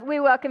We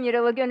welcome you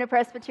to Laguna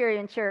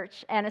Presbyterian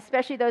Church, and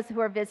especially those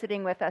who are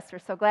visiting with us. We're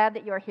so glad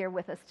that you're here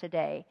with us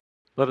today.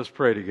 Let us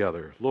pray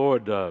together.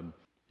 Lord,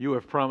 you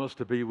have promised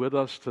to be with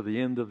us to the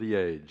end of the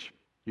age.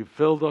 You've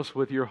filled us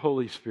with your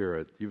Holy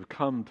Spirit. You've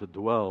come to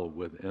dwell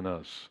within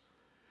us.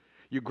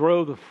 You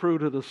grow the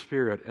fruit of the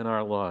Spirit in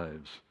our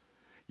lives.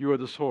 You are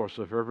the source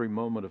of every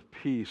moment of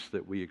peace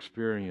that we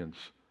experience.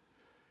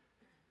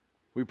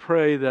 We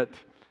pray that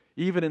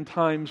even in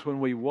times when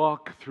we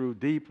walk through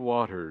deep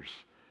waters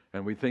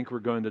and we think we're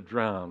going to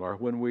drown, or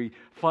when we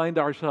find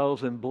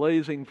ourselves in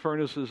blazing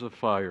furnaces of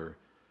fire,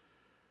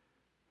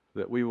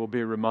 that we will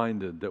be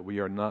reminded that we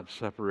are not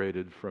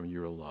separated from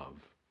your love.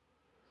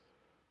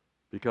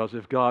 Because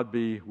if God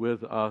be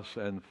with us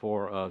and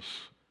for us,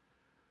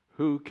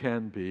 who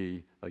can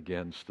be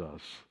against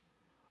us?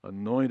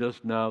 Anoint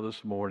us now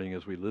this morning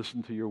as we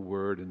listen to your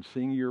word and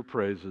sing your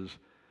praises.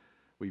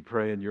 We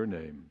pray in your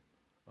name.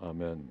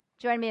 Amen.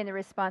 Join me in the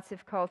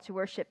responsive call to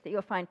worship that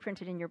you'll find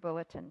printed in your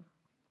bulletin.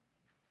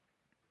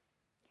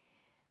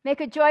 Make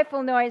a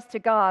joyful noise to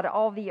God,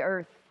 all the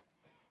earth.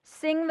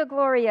 Sing the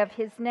glory of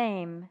his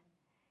name.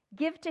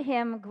 Give to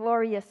him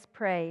glorious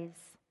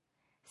praise.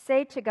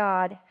 Say to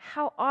God,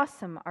 how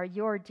awesome are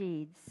your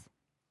deeds.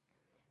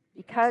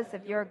 Because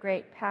of your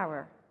great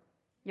power,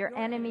 your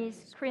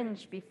enemies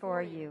cringe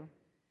before you.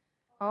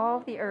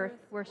 All the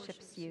earth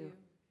worships you.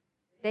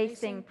 They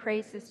sing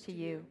praises to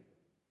you.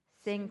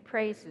 Sing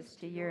praises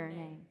to your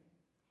name.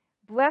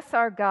 Bless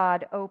our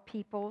God, O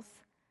peoples.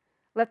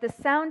 Let the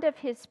sound of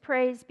his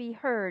praise be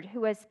heard,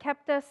 who has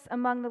kept us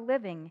among the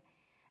living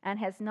and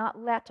has not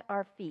let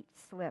our feet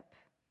slip.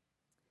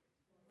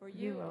 For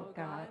you, O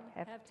God,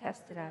 have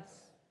tested us.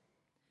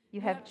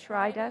 You have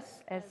tried us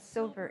as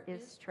silver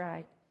is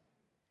tried.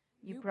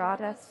 You brought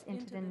us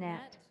into the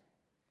net.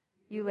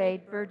 You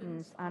laid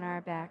burdens on our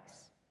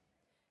backs.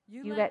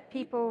 You let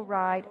people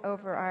ride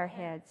over our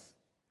heads.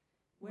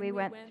 We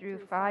went through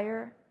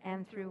fire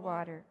and through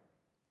water.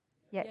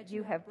 Yet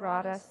you have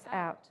brought us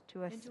out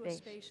to a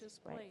spacious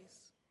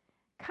place.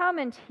 Come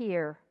and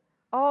hear,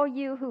 all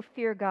you who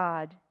fear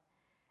God,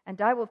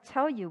 and I will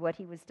tell you what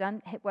he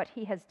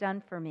has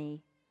done for me.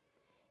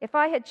 If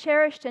I had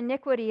cherished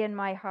iniquity in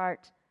my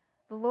heart,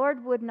 the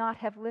Lord would not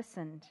have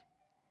listened.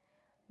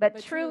 But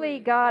truly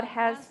God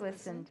has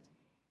listened.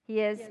 He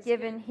has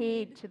given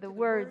heed to the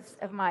words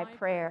of my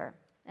prayer.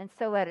 And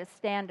so let us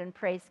stand and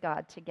praise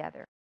God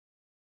together.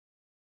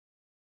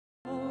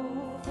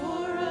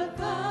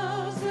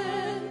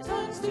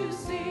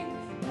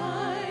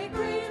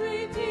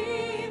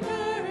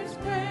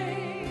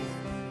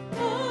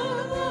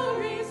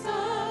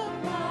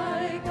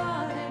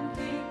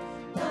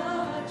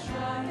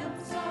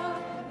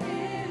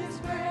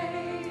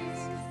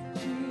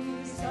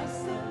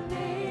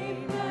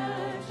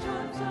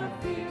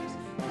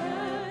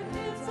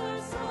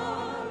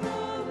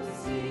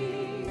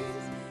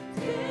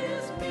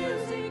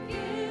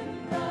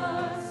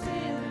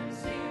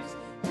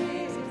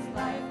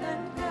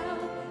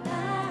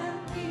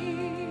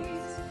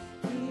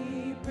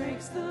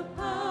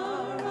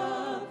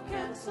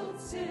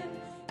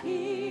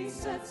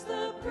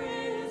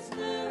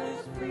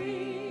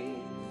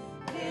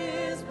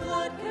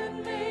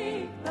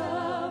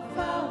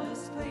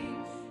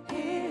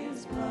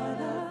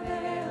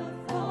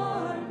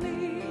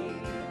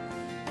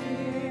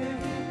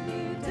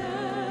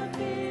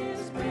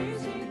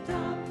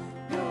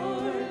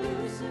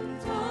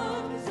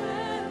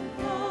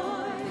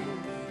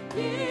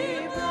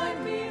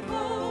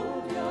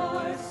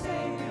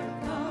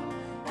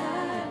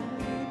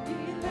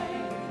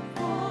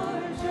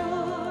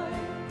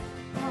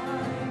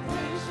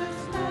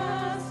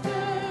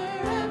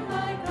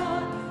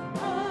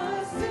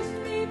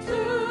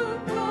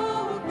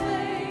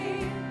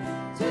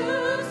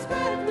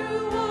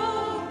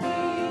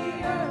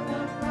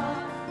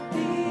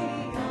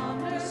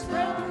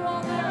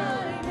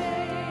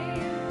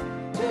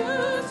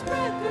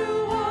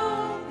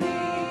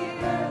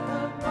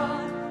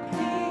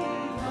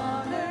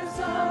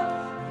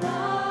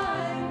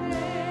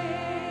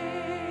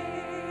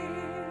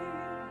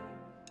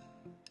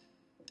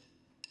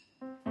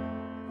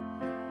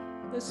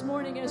 This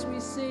morning as we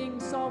sing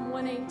Psalm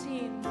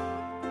 118, the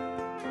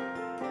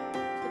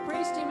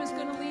praise team is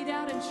going to lead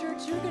out, and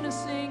church, you're going to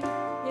sing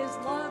His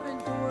Love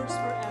Endures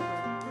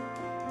Forever.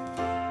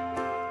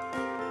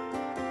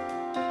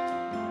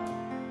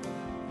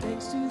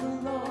 Thanks to the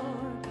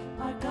Lord,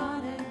 our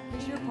God, and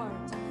here's your part.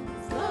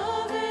 His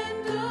love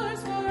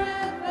endures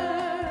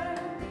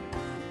forever,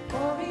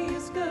 for He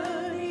is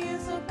good, He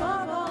is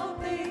above all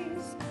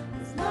things.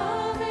 His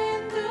love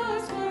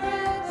endures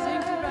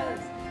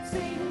forever.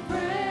 Sing to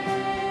brothers.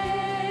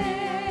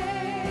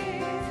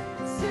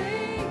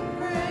 Sing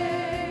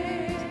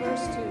praise.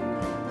 Verse 2.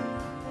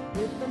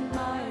 With a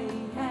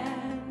mighty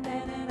hand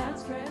and an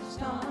outstretched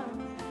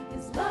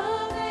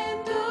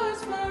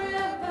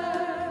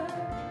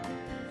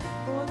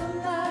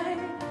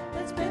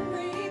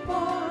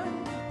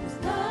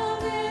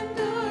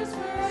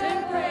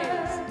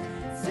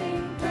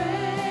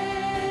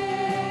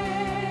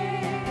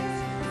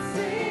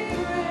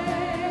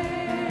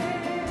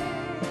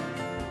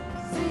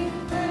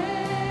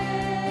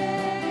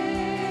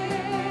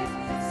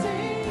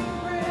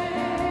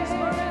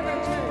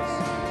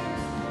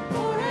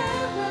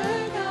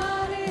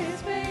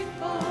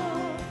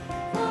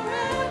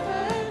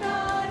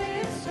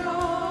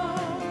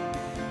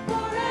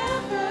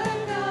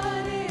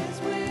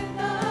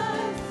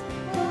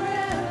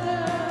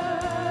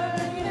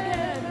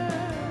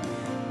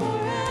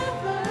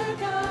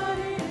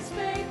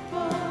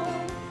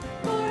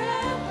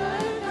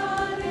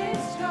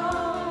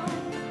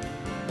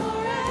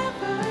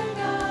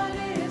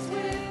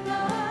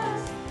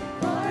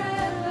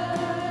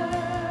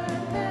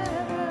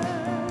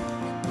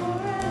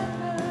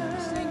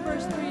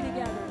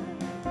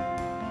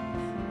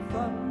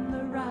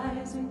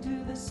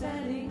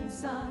setting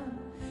sun.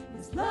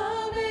 His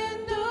love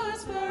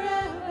endures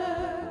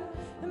forever,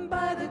 and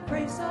by the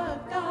grace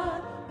of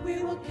God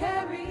we will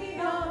carry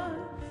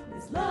on.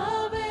 His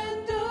love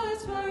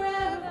endures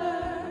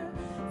forever.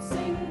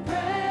 Sing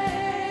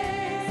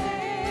praise,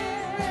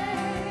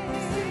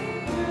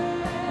 sing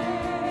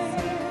praise,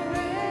 sing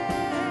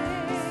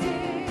praise,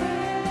 sing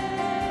praise,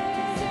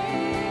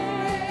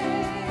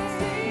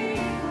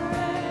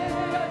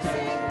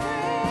 sing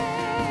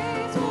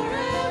praise.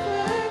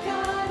 Forever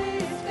God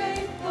is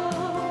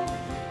faithful.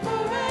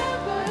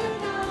 Forever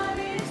God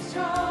is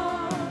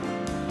strong.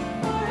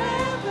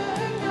 Forever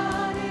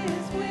God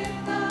is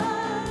with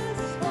us.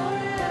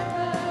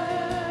 Forever.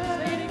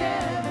 Say it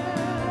again.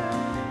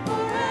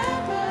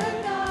 Forever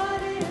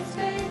God is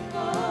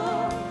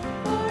faithful.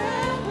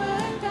 Forever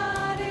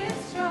God is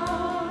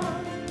strong.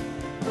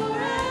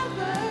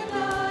 Forever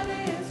God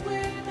is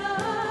with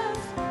us.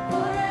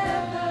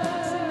 Forever.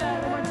 Sing that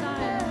one more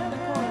time. The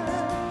chorus.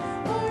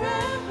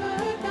 Forever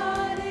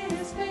God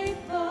is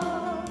faithful.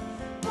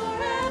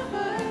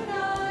 Forever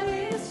God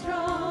is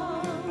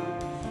strong.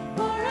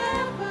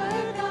 Forever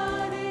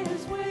God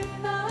is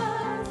with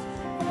us.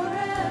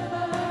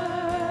 Forever.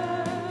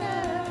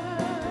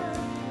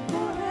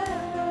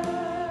 Forever.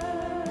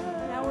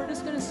 Now we're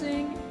just going to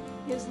sing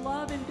His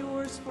love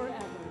endures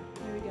forever.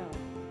 Here we go.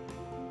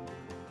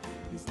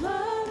 His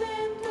love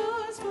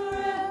endures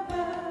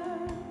forever.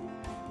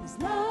 His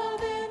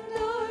love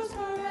endures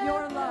forever.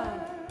 Your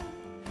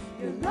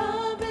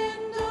love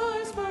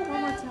endures forever.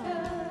 One more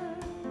time.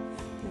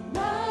 Your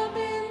love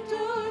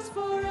endures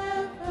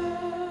forever.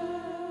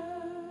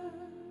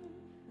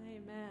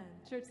 Amen.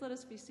 Church, let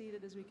us be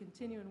seated as we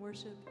continue in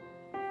worship.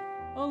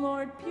 Oh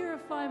Lord,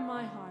 purify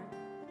my heart.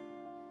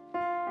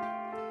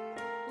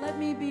 Let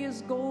me be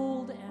as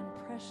gold and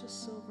precious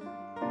silver.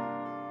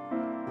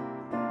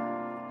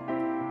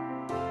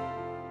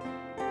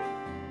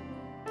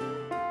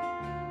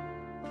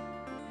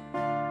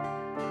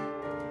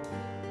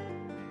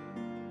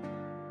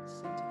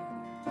 Sing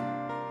together.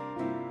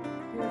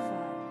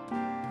 Purify.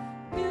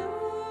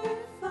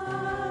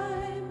 Purify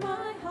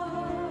my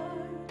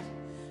heart.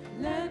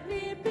 Let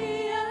me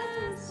be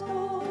as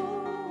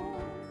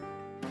gold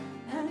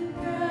and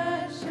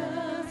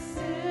precious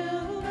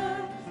silver.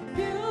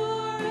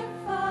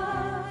 Purify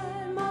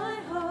my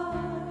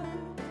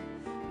heart.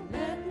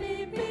 Let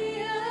me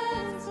be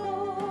as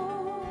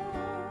gold,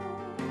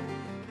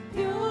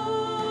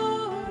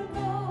 pure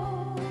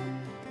gold,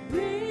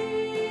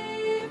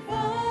 refiner's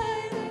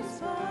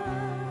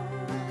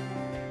fire.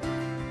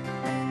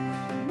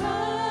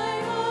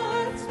 My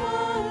heart's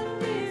one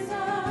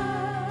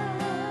desire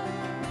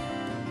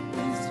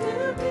is to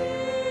be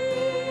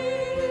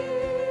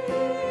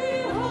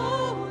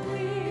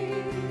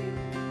holy,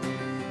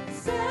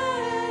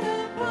 set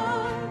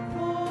apart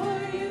for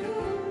you,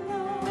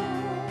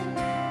 Lord.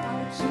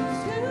 I choose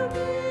to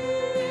be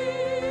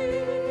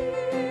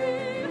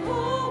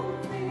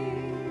holy,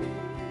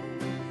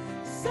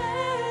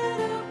 set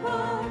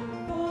apart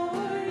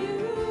for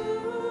you,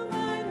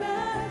 my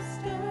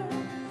Master,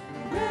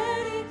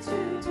 ready to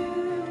do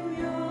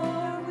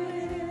your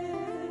will.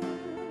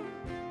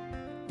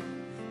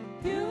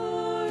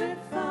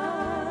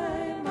 Purify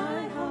my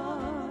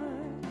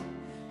heart,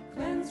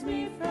 cleanse me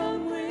from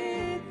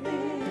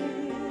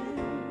within,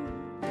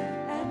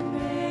 and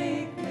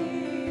make me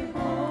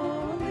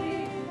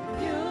holy.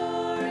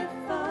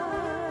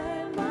 Purify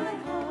my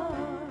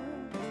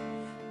heart,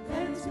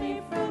 cleanse me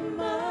from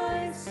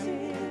my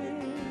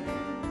sin.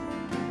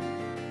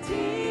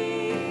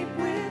 Deep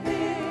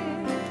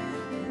within,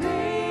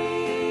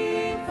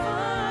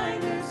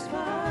 refiner's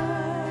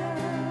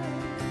fire.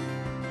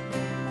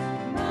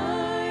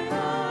 My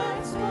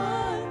heart's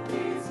one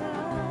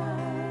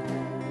desire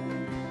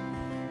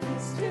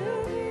is to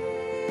be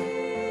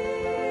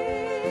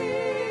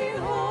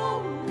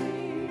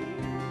holy,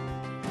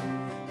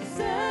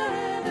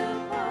 set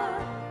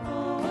apart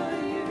for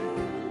you,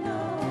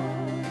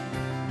 Lord.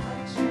 I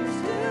choose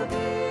to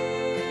be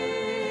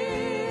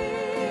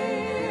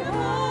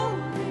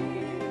holy,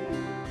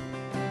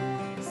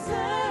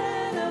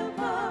 set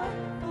apart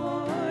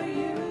for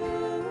you,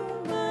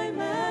 my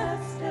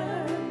Master,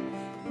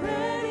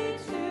 ready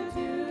to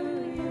do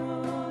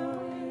your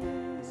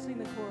will. Sing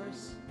the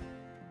chorus.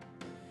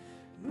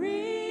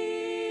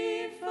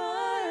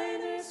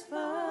 Refiner's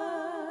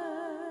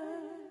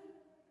fire.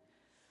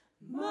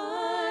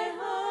 My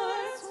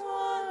heart's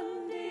one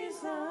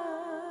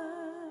desire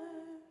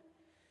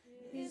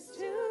is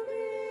to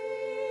be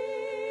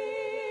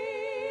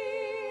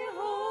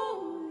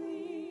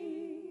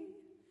holy,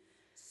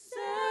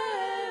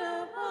 set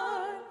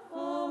apart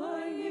for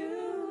you,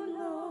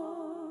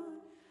 Lord.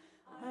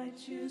 I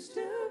choose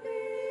to be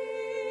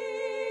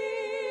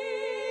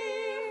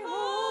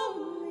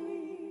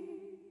holy,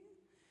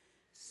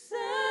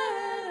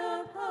 set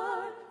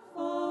apart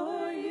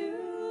for you,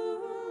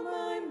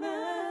 my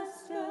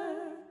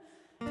Master,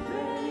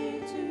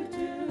 ready to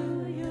do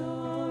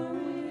your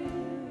will.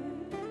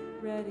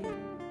 Ready.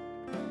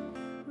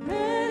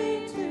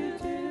 Ready to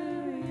do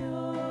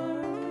your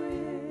will.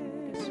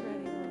 Yes,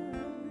 ready,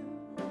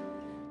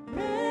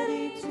 Lord.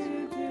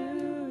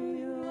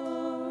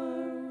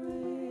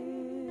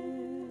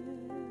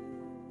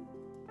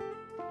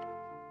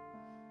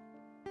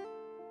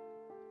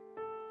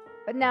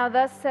 But now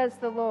thus says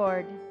the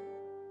Lord,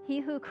 He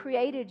who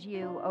created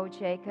you, O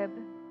Jacob,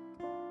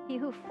 He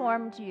who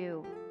formed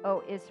you,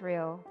 O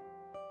Israel.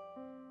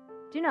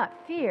 Do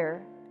not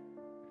fear,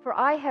 for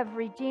I have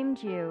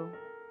redeemed you.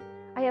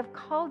 I have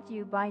called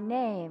you by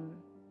name.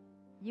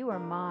 You are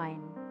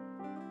mine.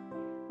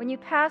 When you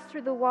pass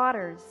through the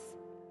waters,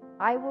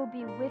 I will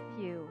be with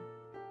you,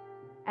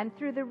 and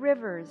through the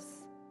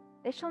rivers,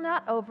 they shall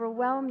not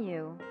overwhelm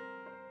you.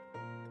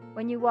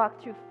 When you walk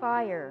through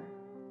fire,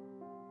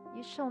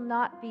 you shall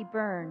not be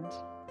burned,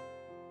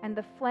 and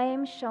the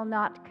flame shall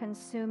not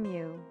consume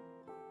you.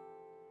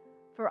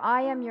 For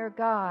I am your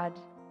God,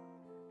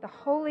 the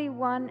Holy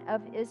One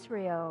of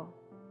Israel,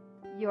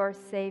 your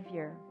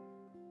Savior.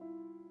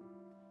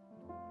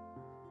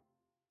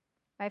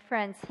 My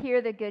friends,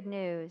 hear the good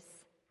news.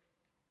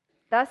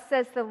 Thus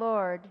says the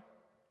Lord,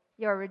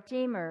 your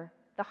Redeemer,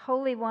 the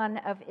Holy One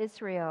of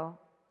Israel.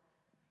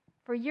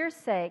 For your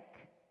sake,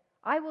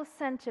 I will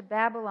send to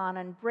Babylon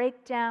and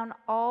break down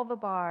all the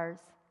bars,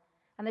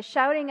 and the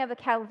shouting of the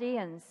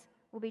Chaldeans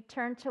will be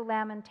turned to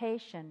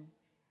lamentation.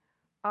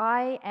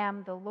 I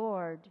am the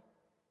Lord,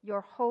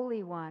 your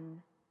Holy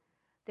One,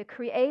 the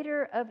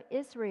Creator of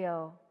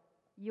Israel,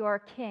 your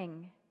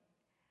King.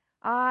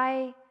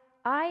 I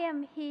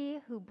am He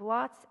who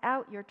blots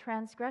out your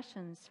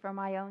transgressions for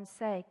my own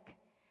sake,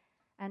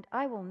 and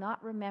I will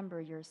not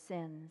remember your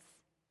sins.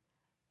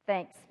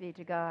 Thanks be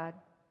to God.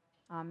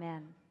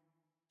 Amen.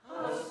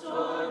 A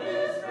storm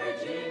is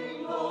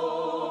raging,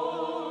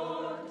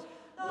 Lord.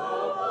 The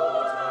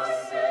boat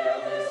I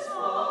sail is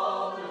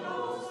small and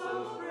oh so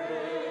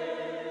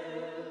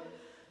frail.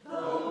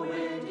 The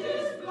wind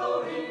is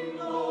blowing,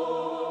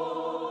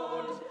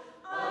 Lord.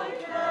 I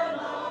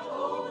cannot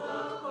hold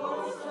the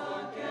course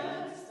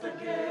against the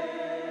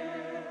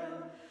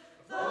gale.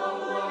 The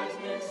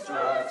lightning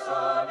strikes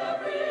on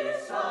every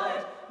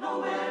side.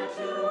 Nowhere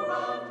to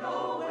run,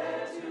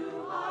 nowhere to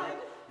hide.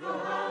 Your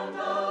hand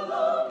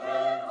alone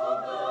can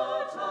hold the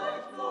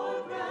tide.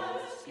 Lord,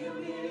 rescue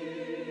me.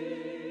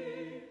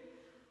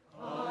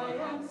 I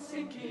am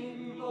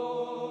sinking,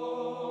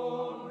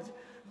 Lord.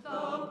 The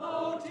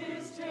boat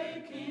is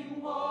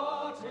taking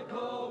water,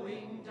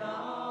 going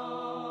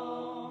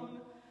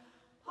down.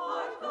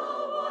 Part the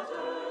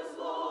waters,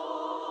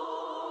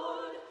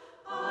 Lord.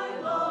 I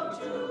long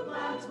to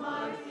plant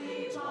my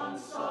feet on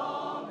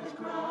solid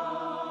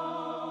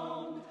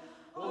ground.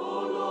 O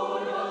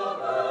Lord of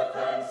earth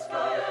and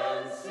sky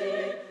and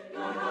sea,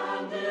 your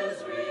hand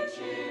is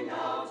reaching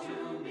out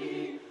to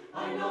me.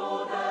 I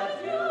know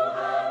that you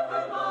have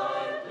heard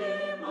my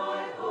plea,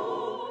 my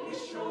hope is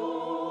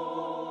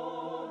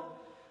sure.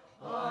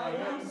 I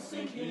am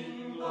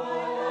sinking,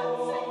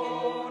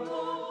 Lord. The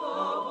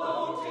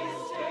boat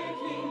is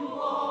taking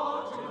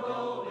water,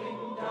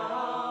 going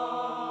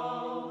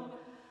down.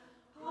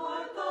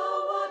 Part the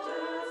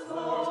waters,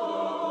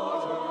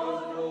 Lord.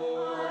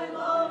 I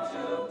long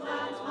to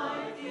plant my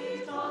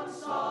feet on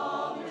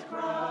solid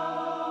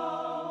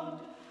ground.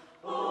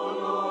 O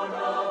Lord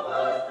of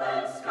earth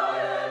and sky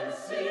and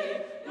sea,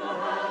 your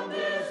hand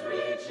is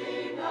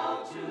reaching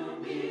out to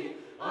me.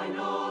 I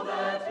know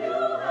that you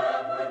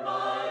have heard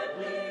my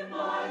plea,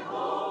 my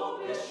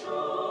hope is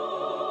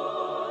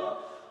sure.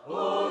 O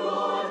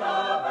Lord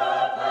of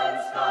earth and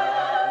sky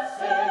and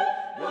sea,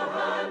 your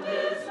hand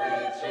is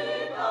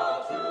reaching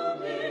out to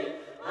me.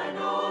 I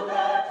know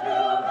that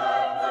you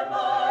have heard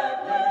my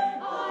plea.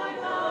 I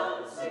am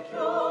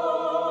secure.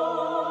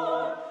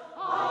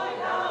 I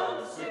am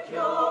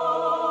secure.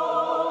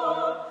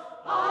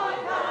 I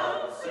am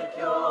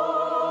secure.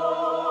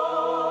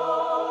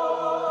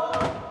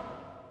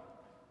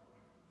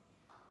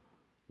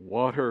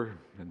 Water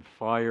and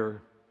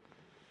fire.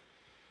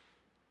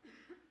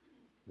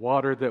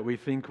 Water that we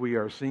think we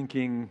are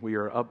sinking, we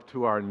are up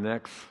to our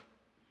necks.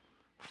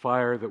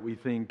 Fire that we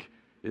think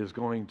is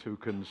going to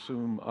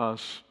consume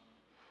us,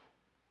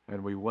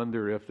 and we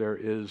wonder if there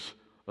is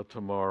a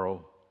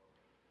tomorrow.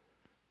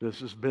 This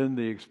has been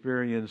the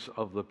experience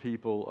of the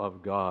people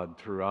of God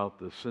throughout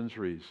the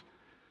centuries.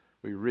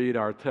 We read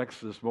our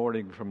text this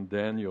morning from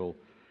Daniel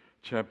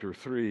chapter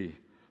 3,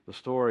 the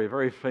story, a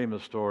very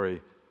famous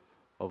story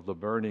of the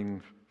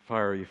burning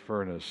fiery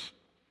furnace.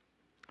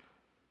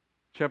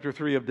 Chapter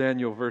 3 of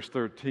Daniel, verse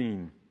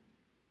 13.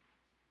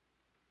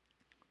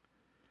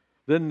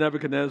 Then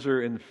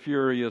Nebuchadnezzar, in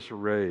furious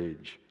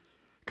rage,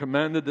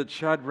 commanded that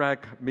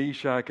Shadrach,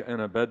 Meshach,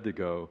 and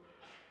Abednego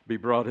be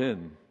brought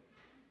in.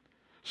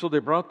 So they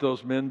brought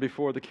those men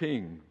before the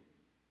king.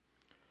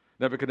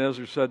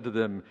 Nebuchadnezzar said to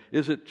them,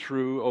 "Is it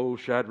true, O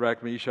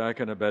Shadrach,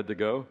 Meshach, and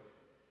Abednego,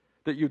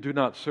 that you do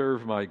not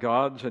serve my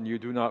gods and you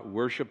do not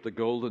worship the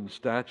golden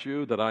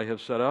statue that I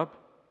have set up?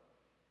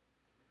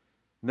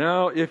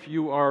 Now, if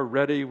you are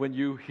ready when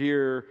you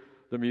hear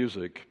the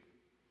music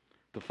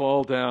to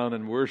fall down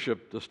and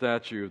worship the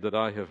statue that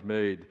I have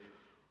made,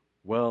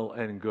 well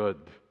and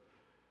good."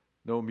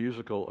 No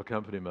musical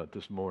accompaniment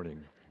this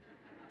morning.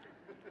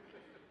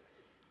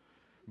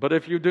 "But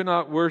if you do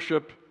not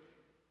worship,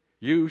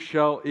 you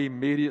shall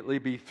immediately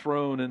be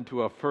thrown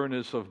into a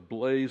furnace of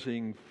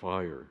blazing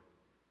fire.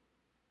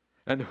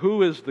 And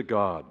who is the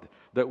God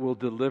that will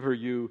deliver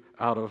you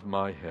out of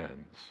my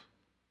hands."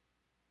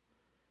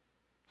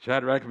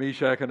 Shadrach,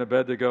 Meshach, and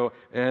Abednego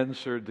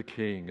answered the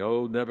king,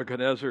 "O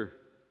Nebuchadnezzar,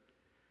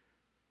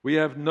 we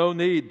have no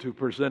need to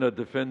present a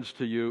defense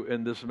to you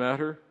in this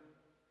matter.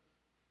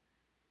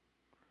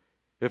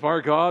 If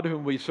our God,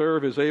 whom we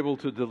serve, is able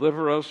to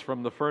deliver us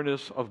from the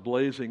furnace of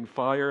blazing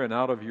fire and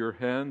out of your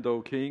hand,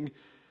 O king,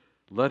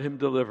 let him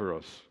deliver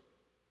us.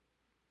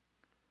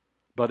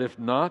 But if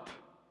not,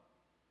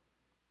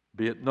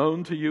 be it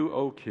known to you,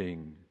 O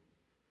king,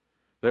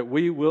 that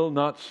we will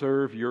not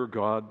serve your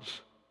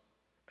gods,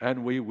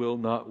 and we will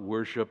not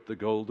worship the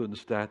golden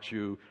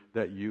statue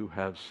that you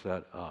have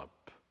set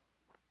up."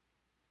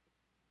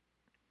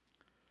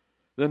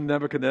 Then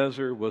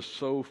Nebuchadnezzar was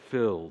so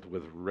filled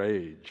with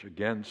rage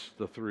against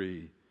the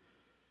three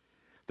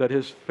that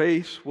his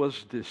face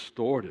was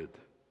distorted.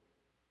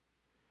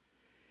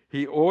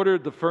 He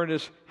ordered the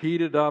furnace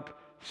heated up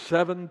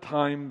 7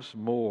 times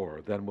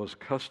more than was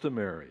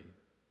customary,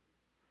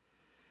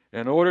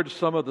 and ordered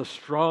some of the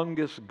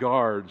strongest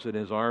guards in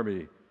his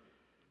army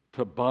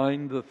to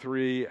bind the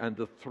three and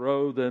to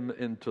throw them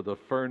into the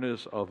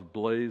furnace of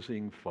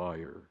blazing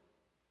fire.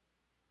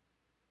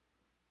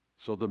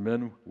 So the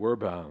men were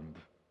bound,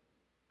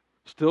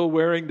 still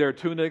wearing their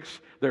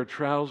tunics, their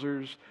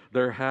trousers,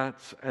 their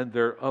hats, and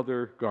their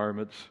other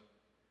garments,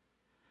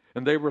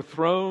 and they were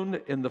thrown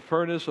in the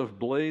furnace of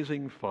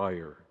blazing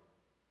fire.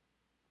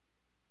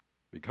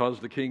 Because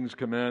the king's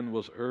command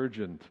was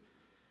urgent,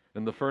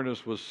 and the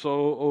furnace was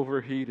so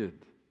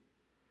overheated,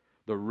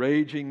 the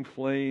raging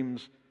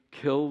flames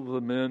killed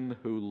the men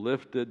who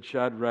lifted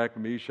Shadrach,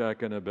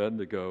 Meshach, and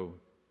Abednego.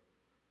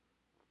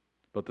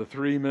 But the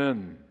 3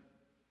 men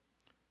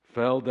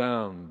fell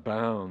down,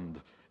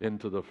 bound,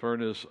 into the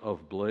furnace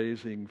of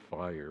blazing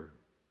fire.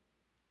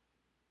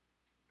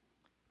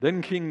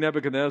 Then King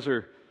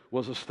Nebuchadnezzar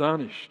was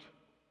astonished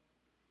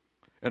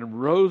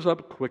and rose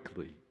up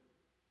quickly.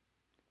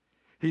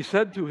 He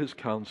said to his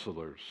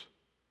counselors,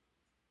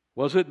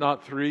 "Was it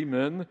not 3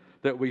 men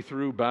that we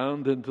threw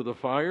bound into the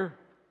fire?"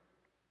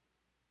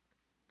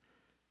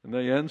 And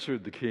they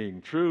answered the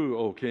king, "True,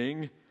 O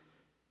king."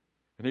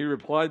 And he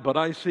replied, "But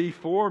I see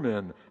 4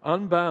 men,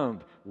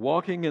 unbound,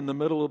 walking in the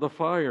middle of the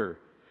fire,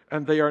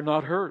 and they are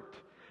not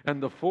hurt,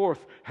 and the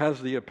 4th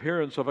has the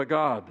appearance of a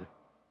god."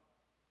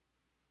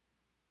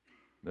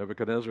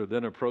 Nebuchadnezzar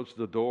then approached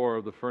the door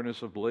of the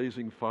furnace of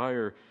blazing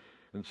fire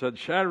and said,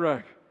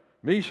 "Shadrach,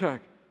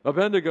 Meshach,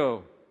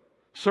 Abednego,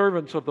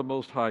 servants of the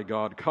Most High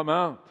God, come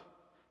out,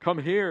 come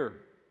here."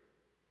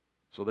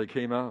 So they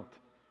came out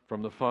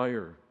from the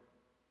fire.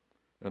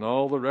 And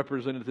all the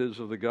representatives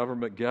of the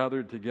government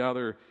gathered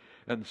together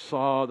and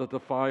saw that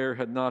the fire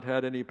had not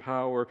had any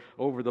power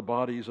over the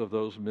bodies of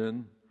those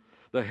men.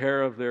 The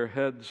hair of their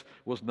heads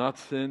was not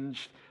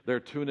singed, their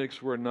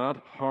tunics were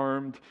not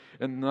harmed,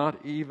 and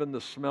not even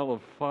the smell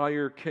of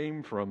fire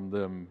came from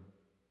them.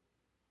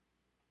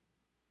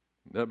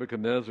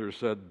 Nebuchadnezzar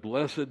said,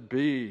 "Blessed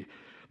be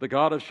the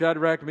God of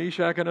Shadrach,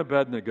 Meshach, and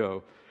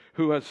Abednego,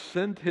 who has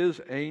sent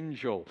his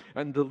angel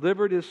and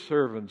delivered his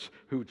servants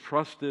who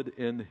trusted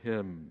in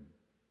him."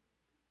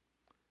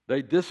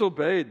 They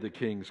disobeyed the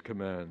king's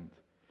command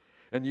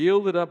and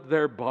yielded up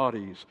their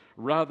bodies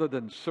rather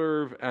than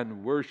serve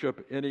and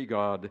worship any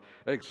god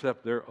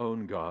except their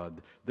own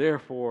God.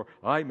 Therefore,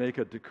 I make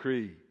a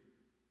decree.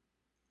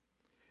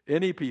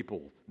 Any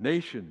people,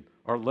 nation,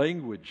 or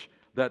language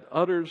that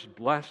utters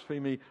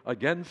blasphemy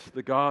against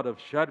the God of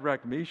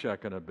Shadrach,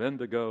 Meshach, and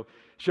Abednego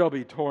shall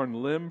be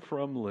torn limb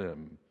from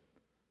limb,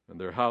 and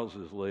their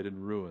houses laid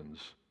in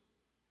ruins.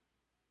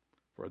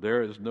 For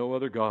there is no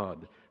other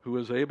God who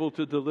is able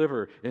to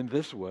deliver in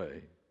this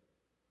way.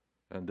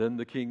 And then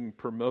the king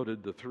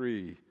promoted the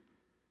 3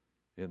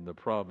 in the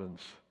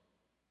province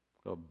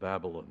of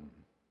Babylon.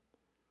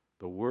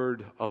 The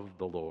word of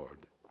the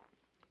Lord.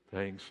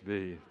 Thanks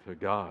be to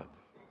God.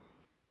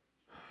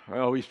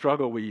 Well, we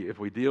struggle, if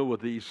we deal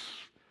with these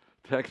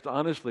texts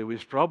honestly, we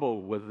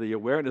struggle with the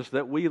awareness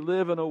that we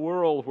live in a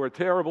world where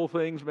terrible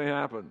things may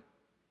happen.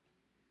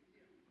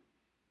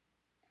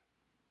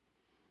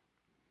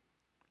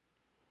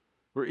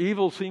 Where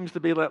evil seems to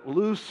be let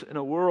loose in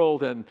a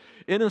world and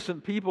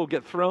innocent people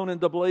get thrown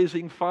into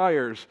blazing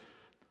fires.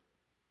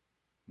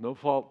 No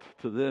fault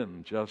to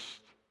them,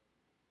 just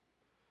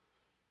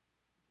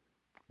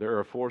there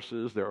are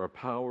forces, there are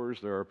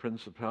powers, there are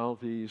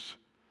principalities,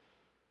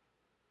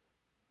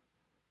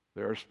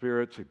 there are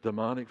spirits,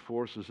 demonic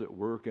forces at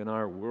work in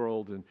our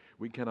world, and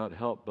we cannot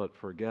help but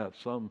forget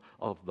some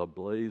of the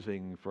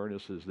blazing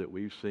furnaces that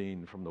we've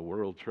seen from the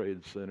World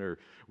Trade Center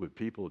with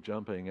people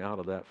jumping out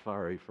of that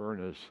fiery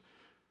furnace,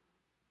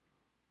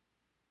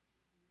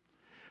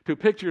 to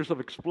pictures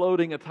of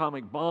exploding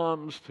atomic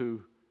bombs,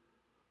 to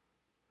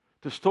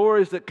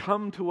stories that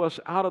come to us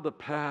out of the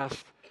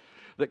past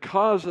that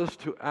cause us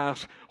to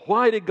ask,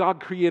 why did God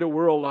create a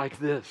world like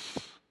this?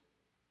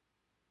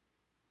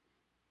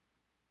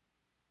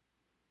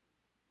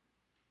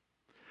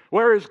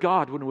 Where is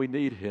God when we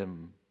need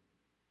Him?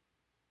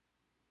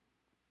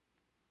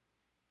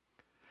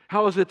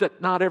 How is it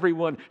that not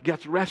everyone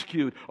gets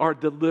rescued or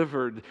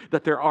delivered,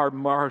 that there are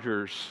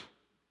martyrs?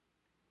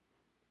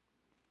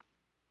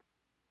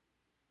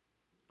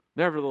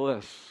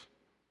 Nevertheless,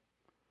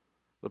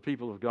 the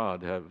people of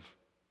God have,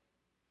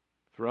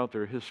 throughout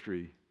their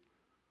history,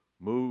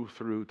 moved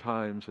through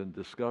times and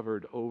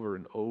discovered over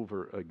and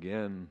over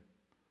again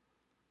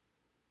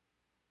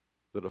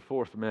that a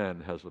fourth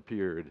man has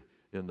appeared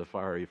in the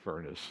fiery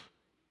furnace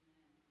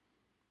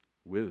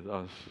with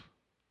us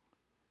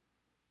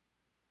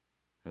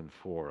and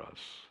for us.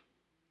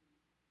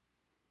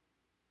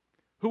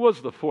 Who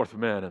was the fourth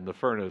man in the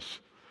furnace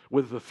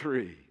with the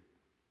three?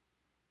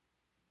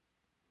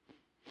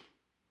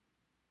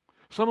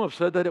 Some have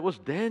said that it was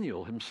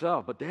Daniel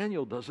himself, but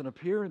Daniel doesn't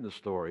appear in the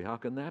story. How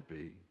can that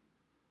be?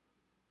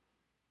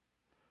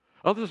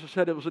 Others have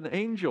said it was an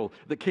angel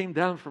that came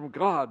down from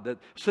God that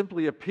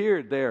simply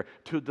appeared there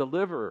to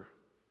deliver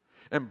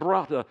and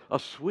brought a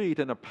sweet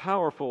and a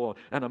powerful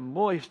and a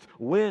moist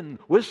wind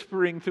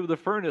whispering through the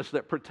furnace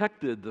that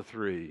protected the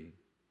three.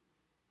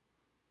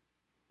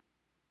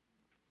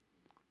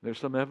 There's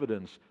some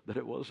evidence that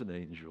it was an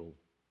angel.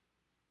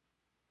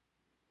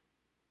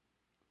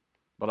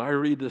 But I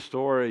read the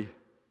story,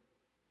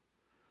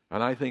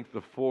 and I think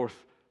the fourth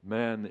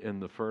man in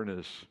the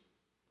furnace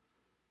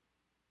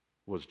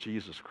was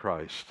Jesus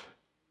Christ,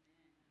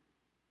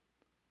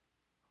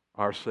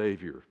 our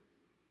Savior,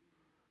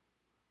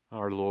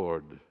 our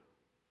Lord,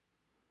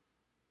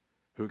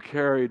 who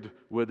carried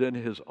within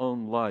his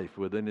own life,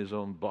 within his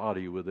own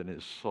body, within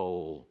his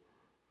soul,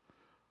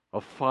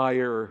 a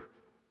fire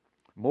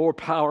more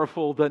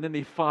powerful than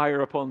any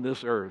fire upon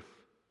this earth.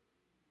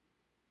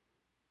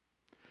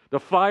 The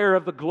fire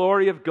of the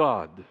glory of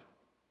God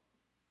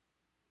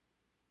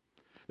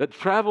that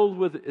traveled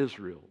with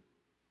Israel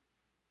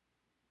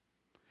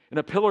in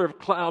a pillar of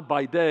cloud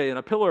by day and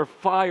a pillar of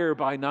fire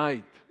by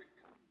night.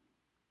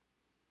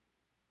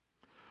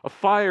 A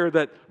fire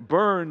that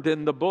burned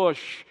in the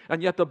bush,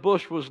 and yet the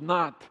bush was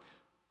not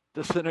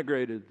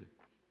disintegrated.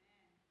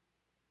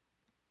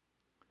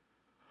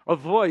 A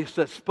voice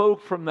that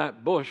spoke from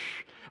that bush.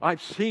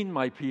 I've seen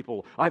my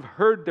people. I've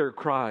heard their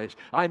cries.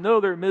 I know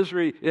their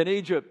misery in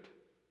Egypt.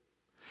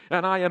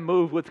 And I am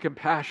moved with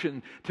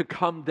compassion to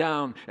come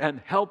down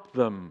and help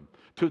them,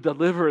 to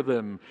deliver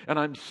them. And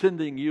I'm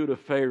sending you to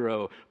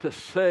Pharaoh to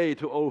say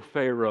to, O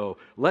Pharaoh,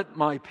 let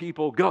my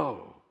people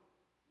go.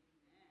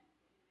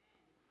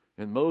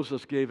 And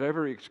Moses gave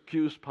every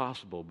excuse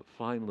possible, but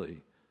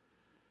finally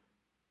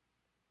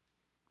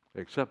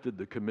accepted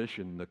the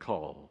commission, the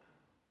call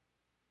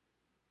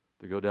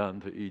to go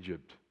down to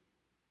Egypt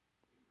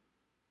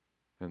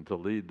and to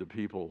lead the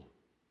people.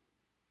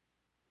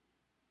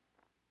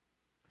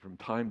 From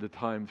time to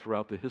time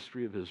throughout the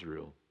history of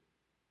Israel,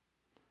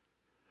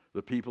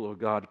 the people of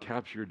God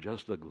captured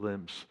just a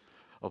glimpse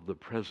of the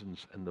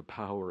presence and the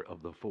power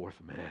of the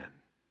fourth man.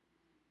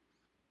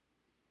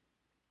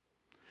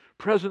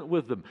 Present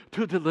with them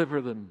to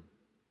deliver them.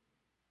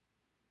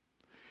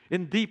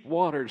 In deep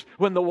waters,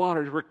 when the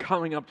waters were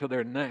coming up to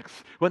their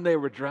necks, when they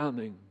were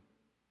drowning.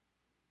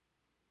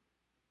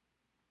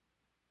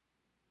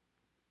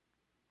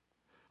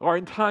 Or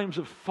in times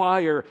of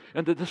fire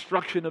and the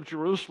destruction of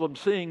Jerusalem,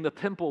 seeing the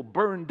temple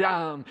burned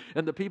down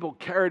and the people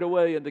carried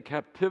away into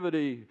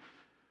captivity,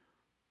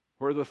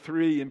 where the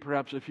three and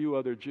perhaps a few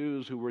other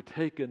Jews who were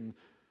taken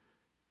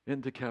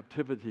into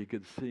captivity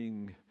could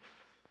sing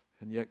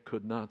and yet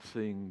could not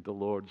sing the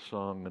Lord's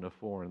song in a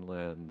foreign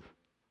land.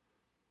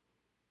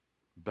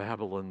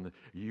 Babylon,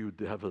 you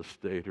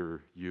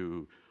devastator,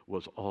 you,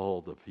 was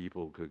all the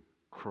people could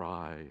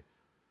cry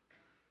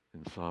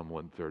in Psalm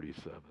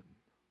 137.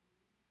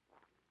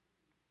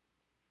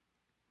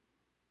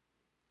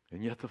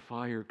 And yet the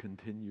fire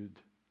continued.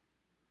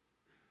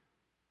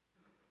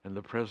 And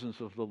the presence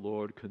of the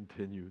Lord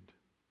continued.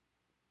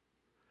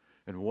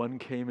 And one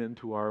came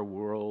into our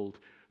world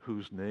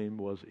whose name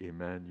was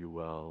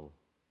Emmanuel.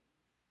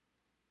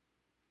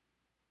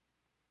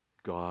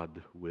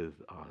 God with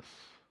us.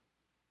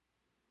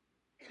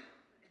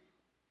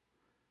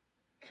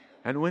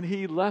 And when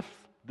he left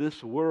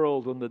this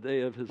world on the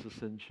day of his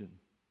ascension,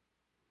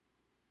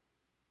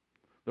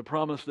 the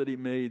promise that he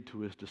made to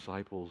his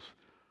disciples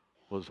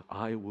was,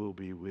 I will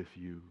be with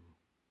you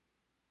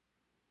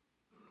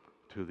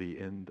to the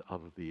end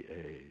of the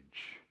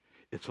age.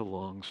 It's a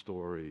long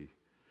story,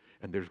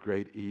 and there's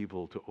great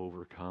evil to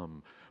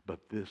overcome. But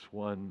this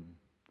one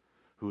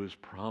who is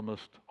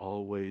promised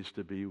always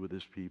to be with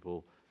his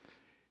people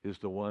is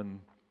the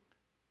one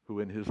who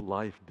in his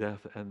life,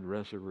 death, and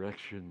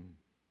resurrection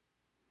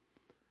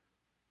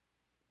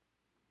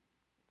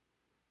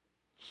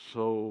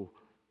so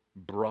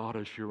brought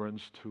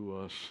assurance to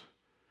us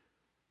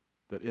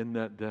that in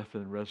that death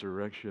and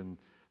resurrection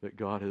that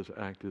God has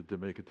acted to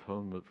make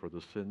atonement for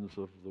the sins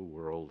of the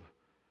world.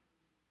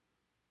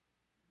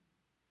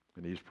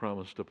 And he's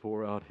promised to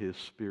pour out his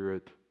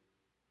Spirit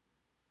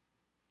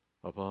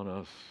upon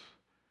us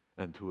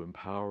and to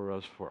empower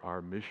us for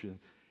our mission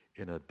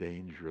in a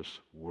dangerous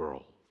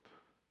world.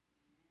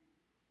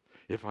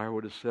 If I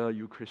were to sell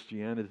you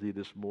Christianity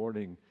this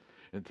morning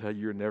and tell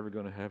you you're never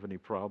going to have any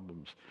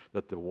problems,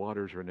 that the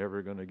waters are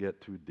never going to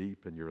get too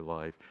deep in your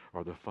life,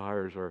 or the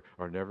fires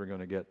are never going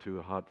to get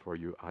too hot for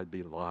you, I'd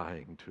be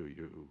lying to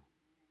you.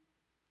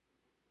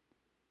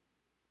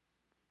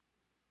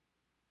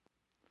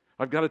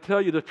 I've got to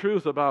tell you the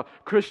truth about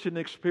Christian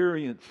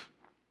experience.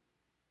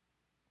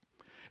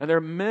 And there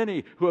are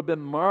many who have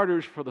been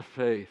martyrs for the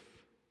faith.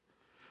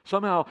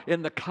 Somehow,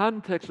 in the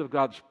context of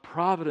God's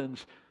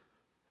providence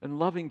and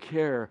loving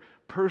care,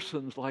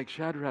 persons like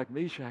Shadrach,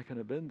 Meshach, and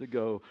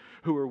Abednego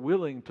who are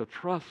willing to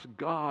trust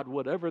God,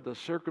 whatever the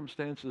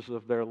circumstances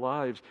of their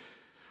lives,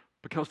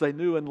 because they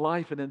knew in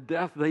life and in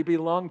death they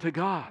belong to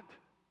God.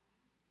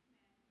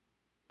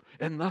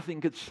 And nothing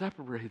could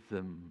separate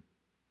them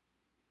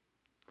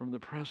from the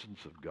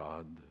presence of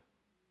God.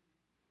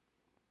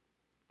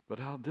 But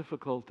how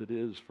difficult it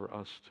is for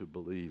us to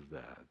believe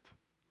that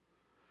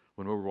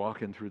when we're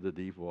walking through the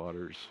deep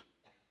waters,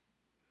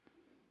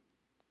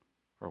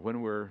 or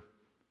when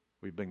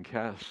we've been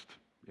cast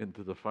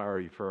into the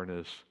fiery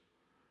furnace,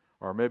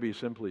 or maybe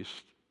simply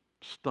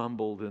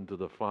stumbled into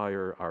the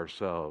fire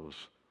ourselves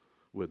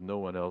with no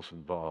one else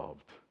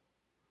involved.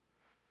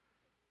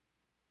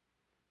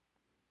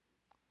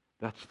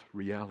 That's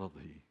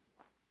reality.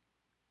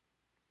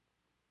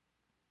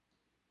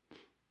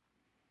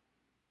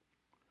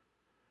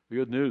 The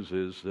good news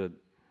is that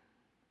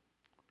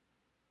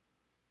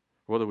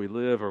whether we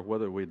live or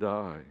whether we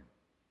die,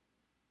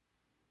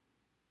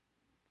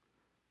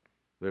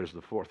 there's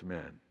the fourth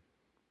man.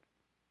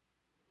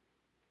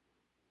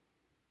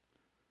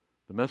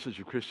 The message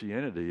of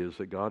Christianity is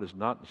that God is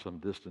not in some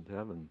distant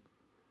heaven,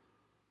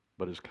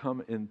 but has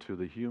come into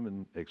the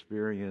human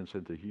experience,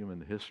 into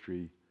human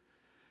history,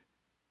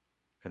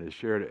 and has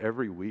shared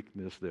every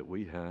weakness that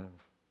we have,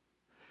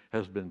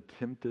 has been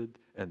tempted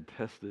and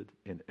tested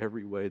in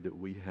every way that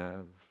we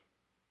have,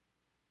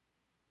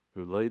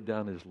 who laid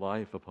down his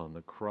life upon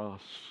the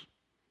cross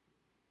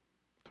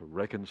to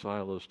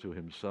reconcile us to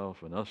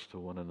himself and us to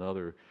one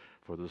another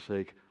for the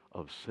sake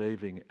of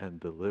saving and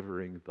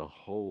delivering the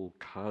whole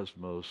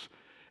cosmos.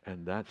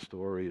 And that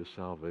story of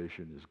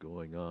salvation is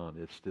going on.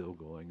 It's still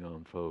going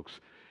on, folks,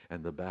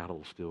 and the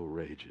battle still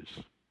rages.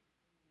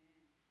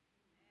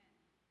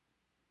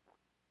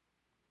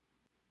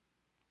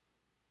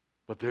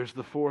 But there's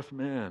the fourth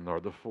man or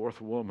the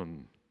fourth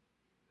woman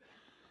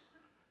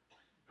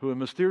who in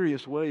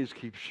mysterious ways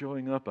keeps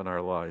showing up in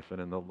our life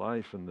and in the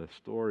life and the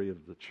story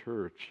of the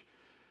church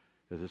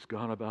as it's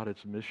gone about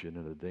its mission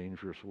in a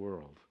dangerous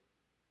world.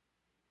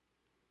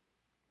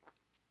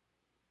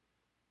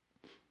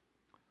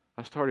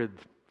 I started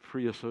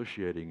free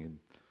associating in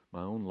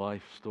my own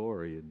life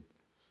story and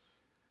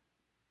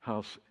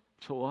how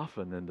so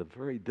often in the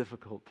very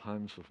difficult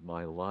times of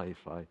my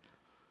life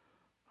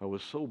I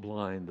was so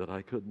blind that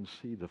I couldn't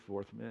see the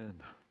fourth man.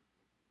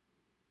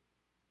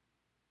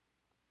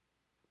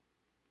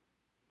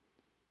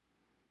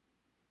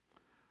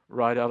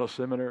 Right out of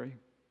seminary,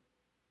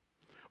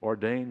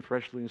 ordained,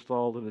 freshly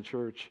installed in the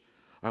church,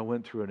 I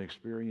went through an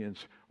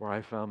experience where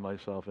I found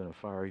myself in a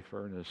fiery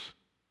furnace.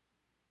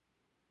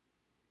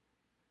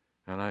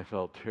 And I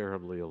felt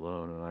terribly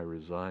alone, and I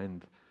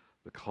resigned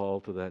the call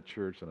to that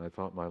church, and I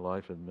thought my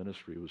life in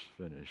ministry was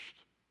finished.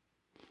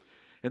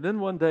 And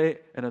then one day,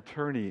 an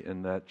attorney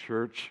in that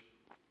church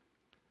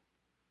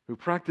who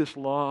practiced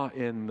law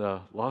in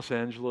Los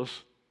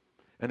Angeles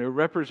and who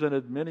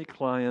represented many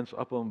clients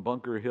up on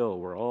Bunker Hill,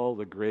 where all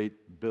the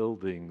great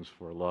buildings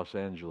for Los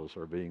Angeles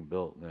are being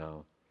built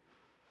now.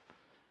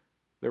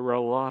 There were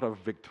a lot of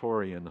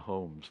Victorian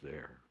homes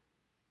there.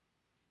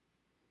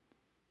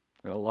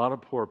 And a lot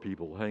of poor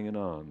people hanging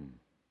on.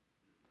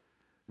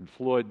 And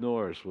Floyd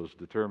Norris was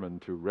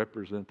determined to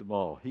represent them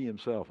all. He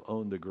himself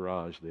owned a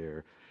garage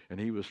there, and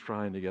he was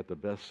trying to get the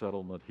best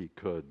settlement he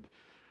could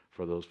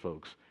for those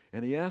folks.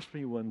 And he asked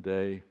me one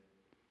day,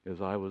 as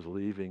I was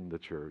leaving the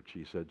church,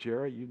 he said,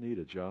 "Jerry, you need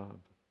a job?"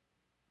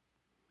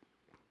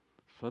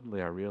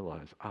 Suddenly I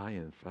realized I,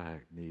 in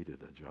fact, needed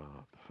a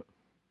job.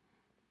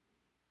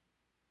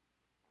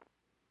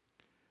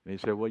 And he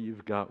said, "Well,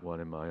 you've got one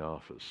in my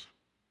office.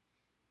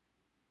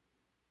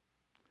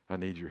 I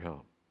need your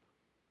help."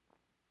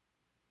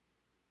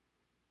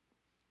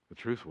 The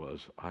truth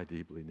was, I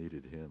deeply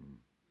needed him.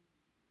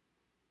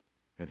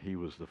 And he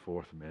was the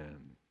fourth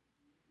man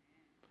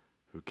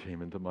who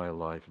came into my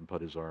life and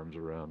put his arms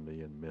around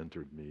me and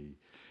mentored me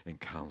and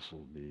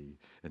counseled me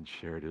and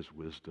shared his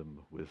wisdom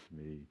with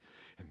me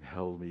and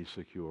held me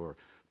secure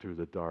through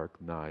the dark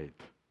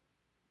night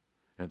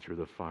and through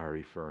the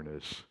fiery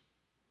furnace.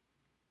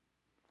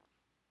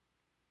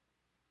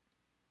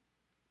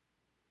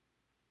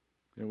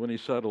 And when he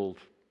settled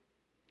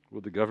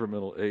with the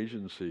governmental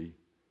agency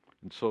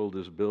and sold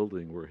his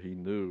building where he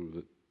knew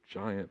that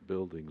giant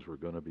buildings were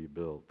going to be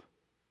built,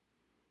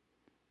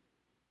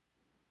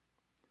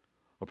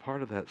 a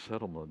part of that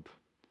settlement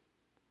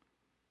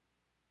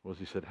was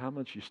he said, "How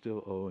much you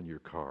still owe in your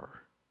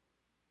car?"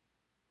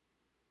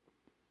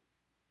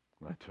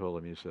 And I told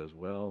him, he says,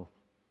 "Well,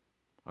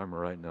 I'm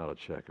writing out a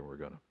check and we're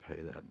going to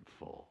pay that in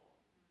full."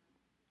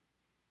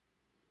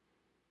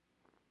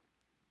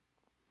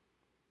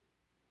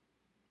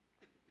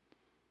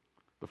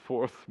 The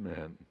fourth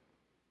man.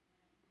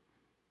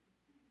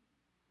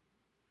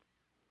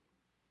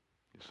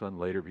 His son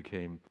later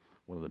became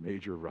one of the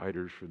major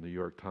writers for the New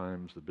York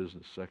Times, the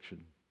business section.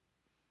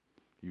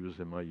 He was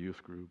in my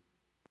youth group.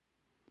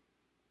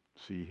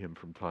 See him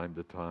from time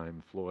to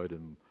time. Floyd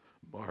and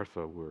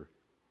Martha were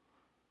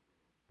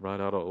right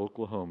out of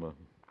Oklahoma,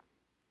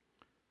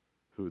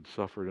 who had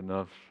suffered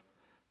enough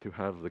to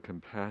have the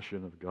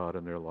compassion of God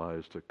in their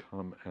lives to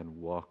come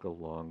and walk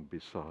along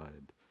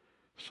beside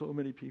so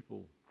many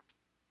people,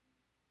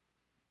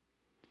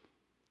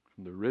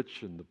 from the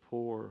rich and the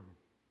poor.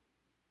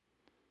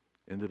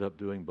 Ended up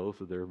doing both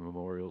of their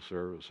memorial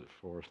service at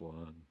Forest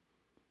Lawn.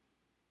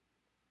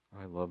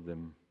 I loved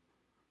him.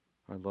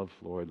 I loved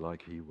Floyd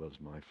like he was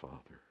my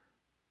father.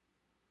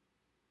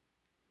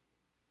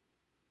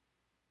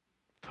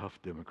 Tough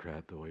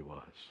Democrat though he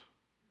was.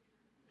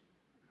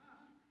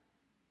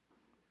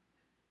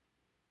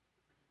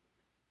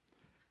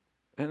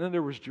 And then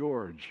there was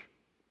George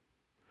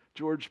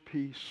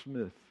P.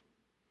 Smith.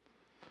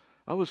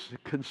 I was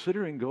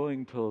considering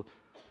going to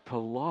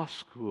law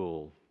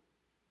school.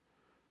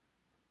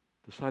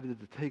 Decided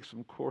to take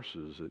some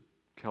courses at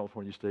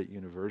California State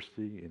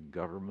University in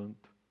government.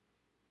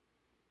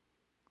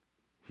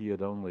 He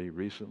had only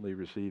recently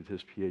received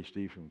his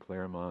PhD from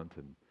Claremont,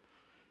 and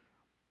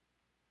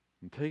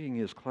in taking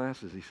his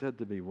classes, he said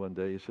to me one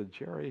day, he said,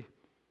 "Jerry,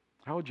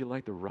 how would you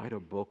like to write a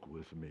book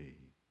with me?"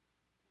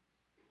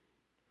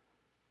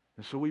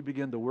 And so we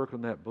began to work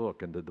on that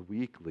book and to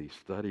weekly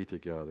study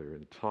together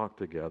and talk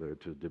together,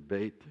 to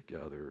debate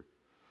together.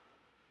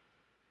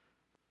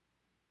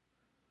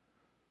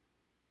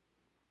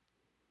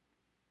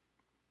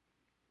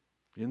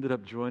 He ended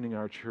up joining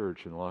our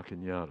church in La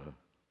Cañada.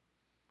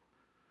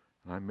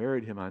 And I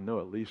married him, I know,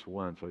 at least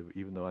once,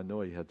 even though I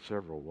know he had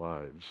several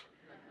wives.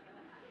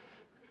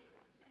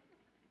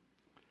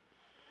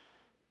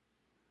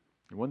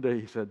 And one day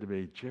he said to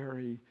me,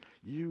 "Jerry,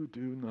 you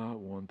do not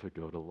want to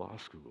go to law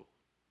school.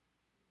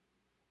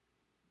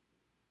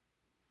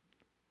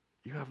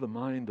 You have the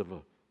mind of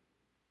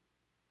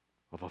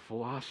a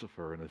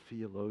philosopher and a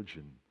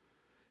theologian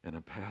and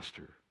a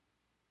pastor.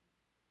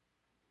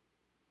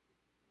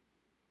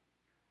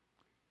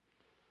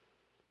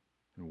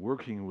 And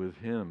working with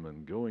him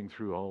and going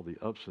through all the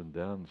ups and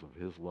downs of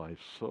his life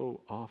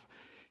so often,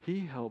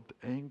 he helped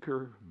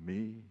anchor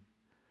me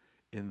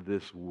in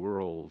this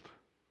world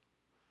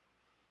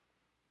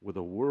with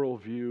a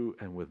worldview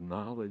and with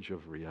knowledge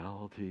of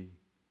reality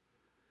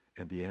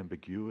and the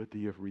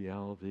ambiguity of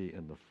reality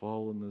and the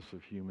fallenness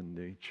of human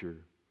nature.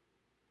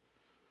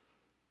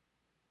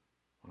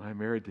 When I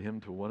married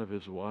him to one of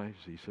his wives,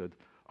 he said,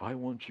 "I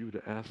want you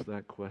to ask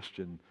that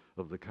question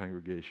of the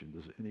congregation.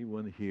 Does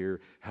anyone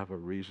here have a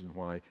reason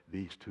why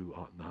these two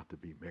ought not to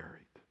be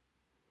married?"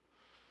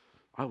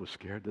 I was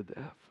scared to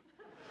death.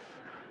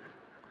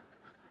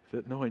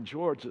 That knowing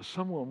George, that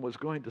someone was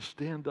going to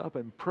stand up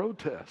and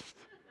protest.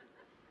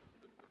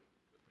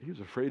 He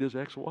was afraid his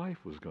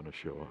ex-wife was going to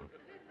show up.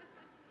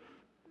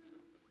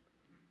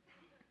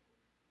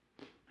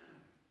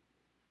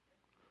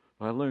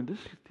 I learned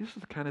this is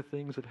the kind of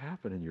things that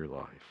happen in your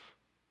life.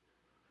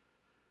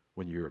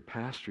 When you're a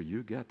pastor,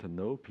 you get to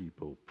know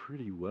people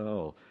pretty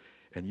well,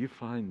 and you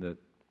find that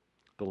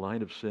the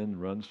line of sin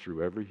runs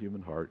through every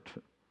human heart,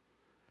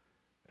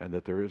 and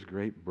that there is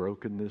great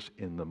brokenness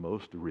in the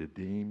most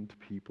redeemed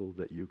people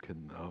that you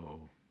can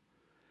know.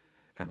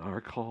 And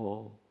our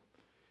call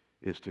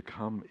is to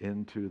come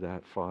into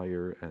that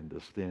fire and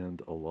to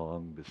stand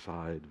along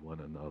beside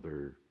one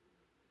another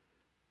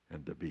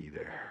and to be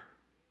there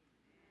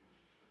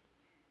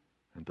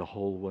and to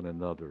hold one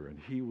another. And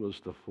he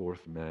was the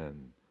fourth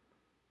man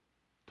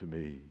to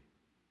me,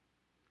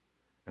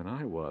 and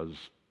I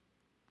was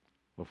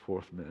a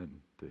fourth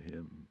man to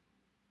him.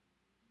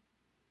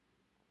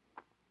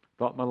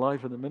 Thought my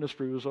life in the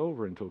ministry was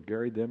over until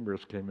Gary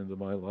Demers came into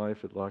my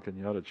life at La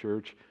Cañada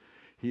Church.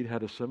 He'd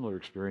had a similar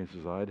experience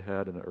as I'd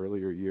had in the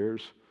earlier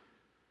years.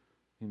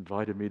 He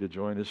invited me to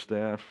join his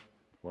staff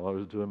while I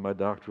was doing my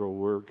doctoral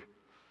work.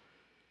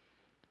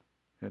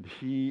 And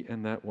he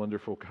and that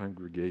wonderful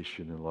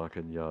congregation in La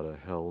Cañada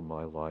held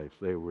my life.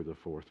 They were the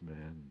fourth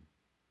man.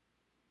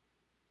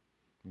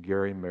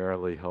 Gary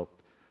merrily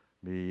helped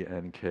me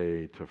and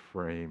Kay to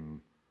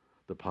frame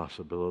the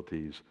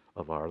possibilities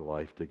of our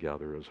life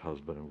together as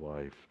husband and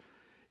wife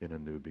in a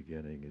new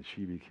beginning. And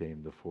she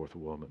became the fourth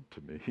woman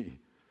to me.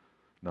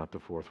 Not the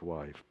fourth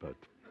wife, but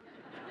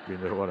you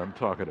know what I'm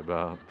talking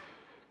about.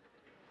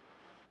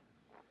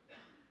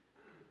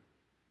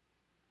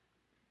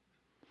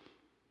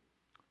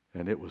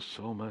 And it was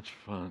so much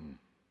fun.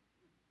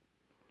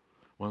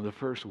 One of the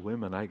first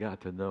women I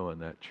got to know in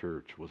that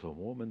church was a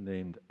woman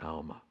named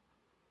Alma.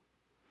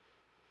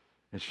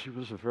 And she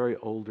was a very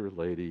older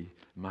lady.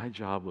 My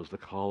job was to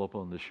call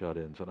upon the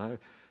shut-ins. And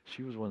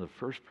she was one of the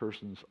first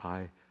persons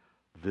I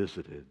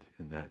visited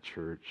in that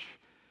church.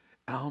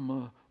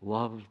 Alma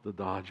loved the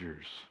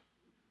Dodgers.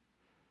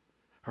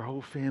 Her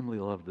whole family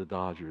loved the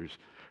Dodgers.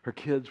 her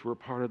kids were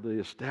part of the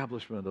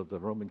establishment of the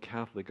Roman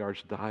Catholic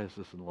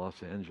Archdiocese in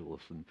Los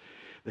Angeles, and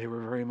they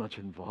were very much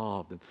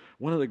involved. And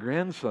one of the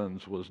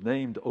grandsons was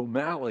named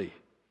O'Malley.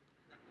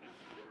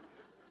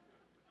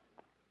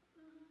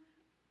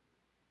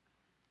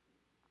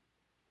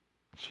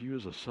 She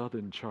was a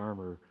Southern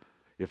charmer,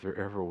 if there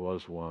ever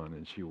was one,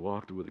 and she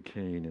walked with a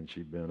cane, and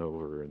she bent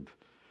over, and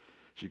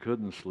she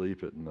couldn't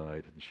sleep at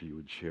night, and she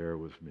would share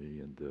with me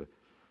and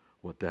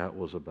what that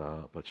was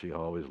about, but she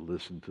always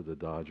listened to the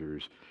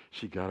Dodgers.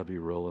 She got to be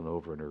rolling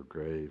over in her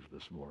grave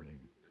this morning.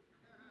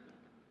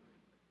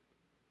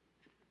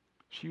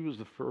 She was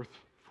the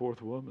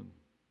fourth woman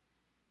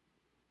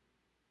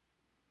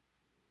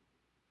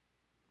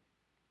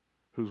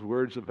whose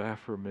words of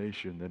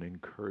affirmation and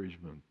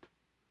encouragement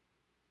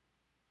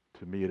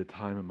to me at a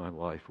time in my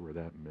life where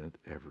that meant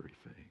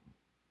everything.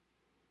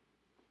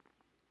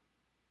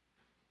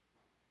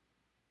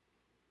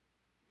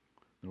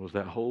 It was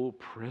that whole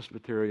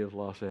presbytery of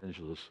Los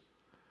Angeles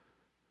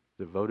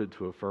devoted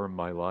to affirm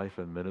my life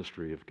and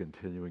ministry of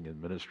continuing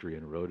in ministry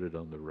and wrote it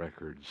on the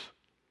records.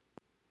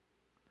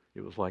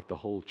 It was like the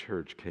whole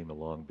church came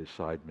along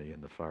beside me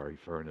in the fiery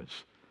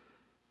furnace.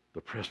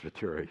 The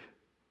presbytery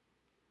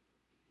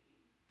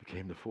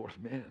became the fourth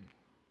man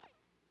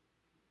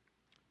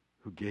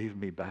who gave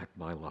me back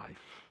my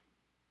life.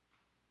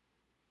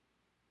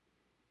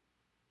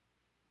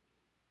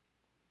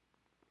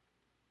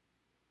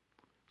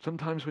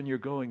 Sometimes when you're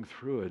going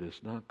through it,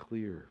 it's not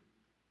clear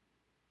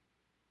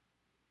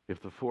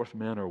if the fourth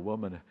man or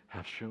woman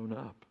have shown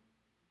up.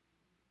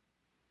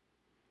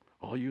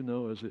 All you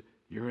know is that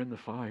you're in the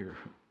fire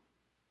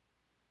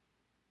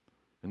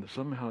and that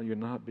somehow you're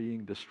not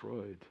being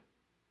destroyed.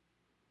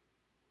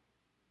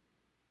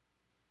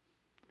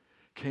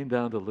 Came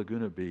down to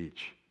Laguna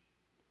Beach,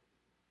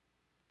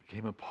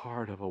 became a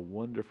part of a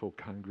wonderful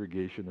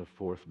congregation of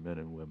fourth men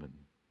and women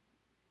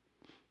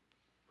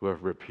who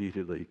have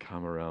repeatedly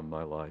come around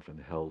my life and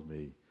held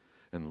me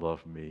and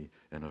loved me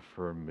and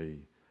affirmed me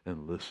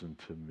and listened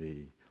to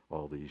me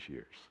all these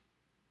years.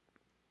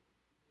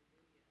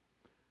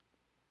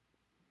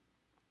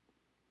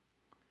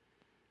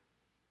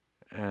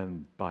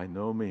 And by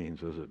no means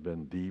has it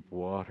been deep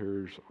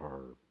waters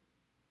or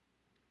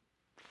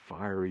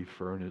fiery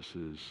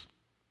furnaces.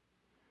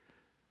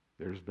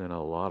 There's been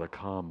a lot of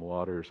calm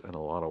waters and a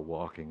lot of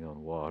walking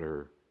on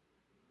water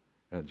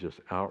and just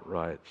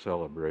outright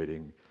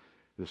celebrating.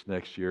 This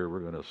next year we're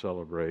going to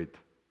celebrate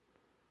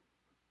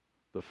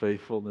the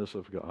faithfulness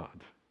of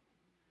God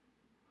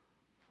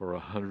for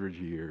 100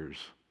 years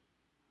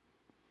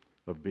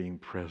of being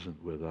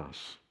present with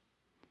us,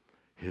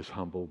 his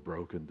humble,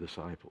 broken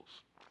disciples.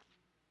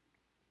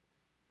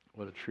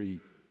 What a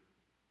treat.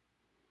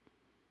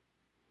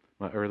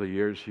 My early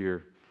years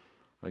here,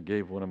 I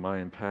gave one of my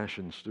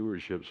impassioned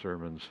stewardship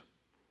sermons.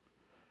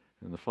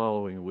 And the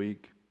following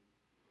week,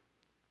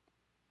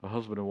 a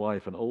husband and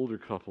wife, an older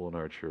couple in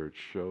our church,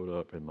 showed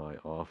up in my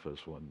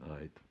office one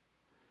night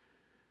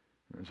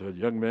and said,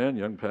 "Young man,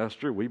 young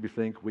pastor, we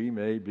think we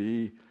may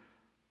be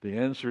the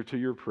answer to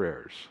your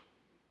prayers."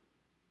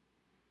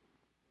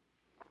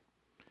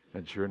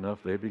 And sure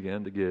enough, they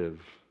began to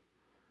give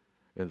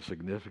in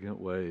significant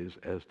ways,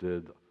 as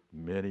did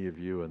many of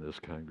you in this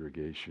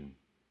congregation.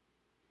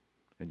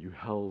 And you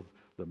held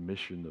the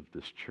mission of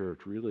this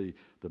church, really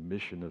the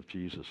mission of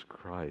Jesus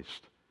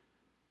Christ,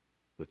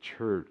 the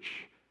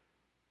church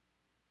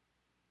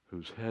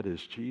whose head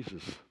is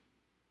Jesus.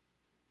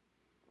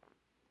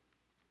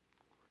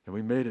 And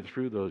we made it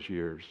through those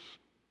years.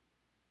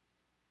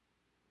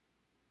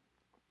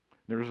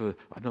 There was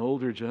an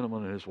older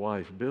gentleman and his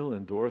wife, Bill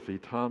and Dorothy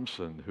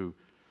Thompson, who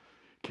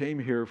came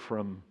here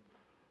from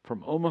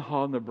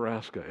Omaha,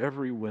 Nebraska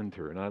every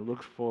winter, and I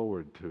looked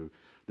forward to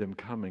them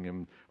coming.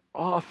 And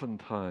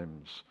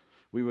oftentimes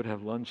we would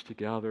have lunch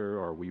together,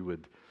 or we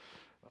would,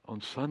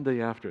 on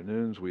Sunday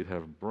afternoons, we'd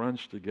have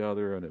brunch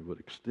together, and it would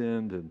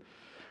extend, and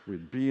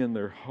we'd be in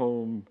their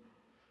home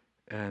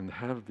and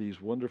have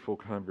these wonderful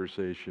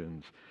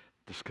conversations.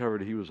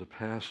 Discovered he was a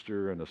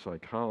pastor and a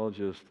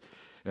psychologist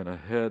and a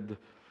head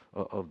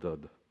of the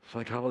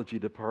psychology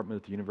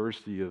department at the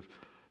University of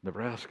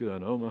Nebraska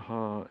in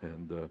Omaha.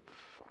 And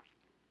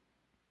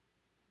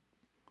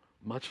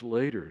much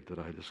later did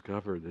I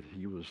discover that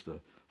he was the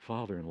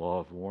father-in-law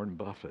of Warren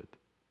Buffett.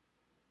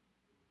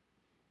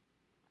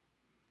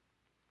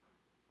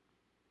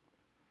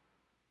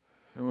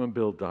 And when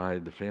Bill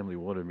died, the family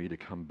wanted me to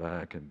come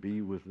back and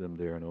be with them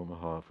there in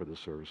Omaha for the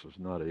service. I was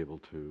not able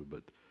to,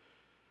 but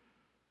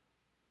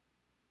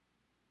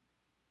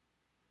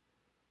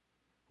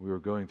we were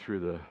going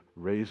through the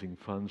raising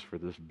funds for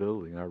this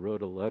building. I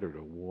wrote a letter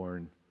to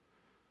Warren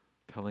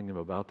telling him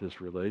about this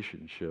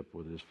relationship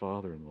with his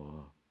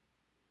father-in-law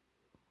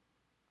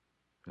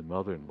and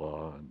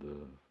mother-in-law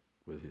and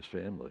with his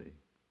family.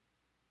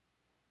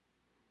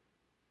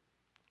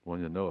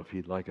 Wanted to know if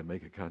he'd like to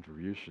make a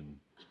contribution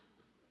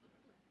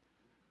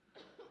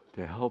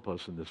to help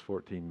us in this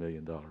 $14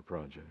 million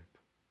project.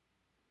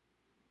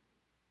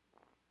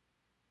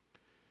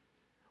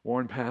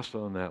 Warren passed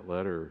on that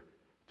letter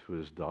to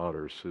his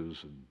daughter,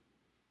 Susan.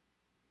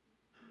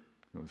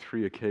 On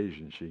 3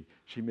 occasions,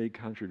 she made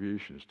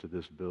contributions to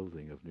this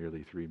building of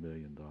nearly $3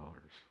 million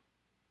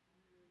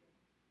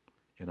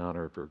in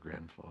honor of her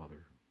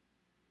grandfather,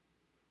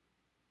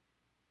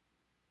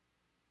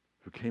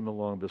 who came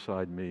along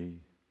beside me,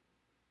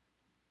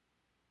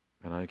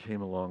 and I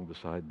came along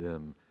beside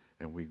them,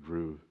 and we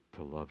grew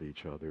to love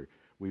each other.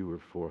 We were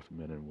fourth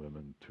men and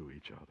women to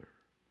each other.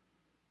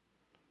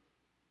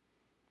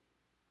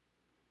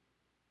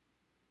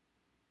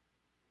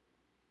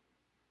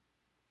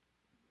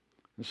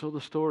 And so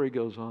the story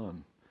goes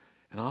on.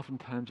 And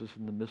oftentimes it's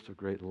in the midst of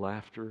great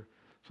laughter,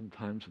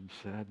 sometimes in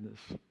sadness.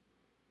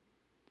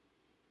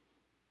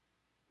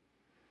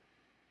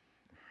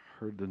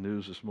 Heard the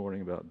news this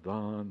morning about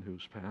Dawn,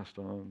 who's passed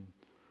on.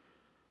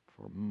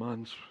 For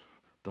months,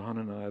 Dawn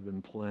and I have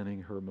been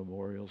planning her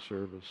memorial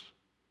service.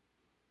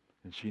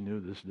 And she knew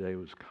this day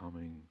was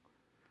coming.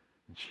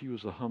 And she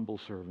was a humble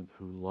servant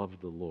who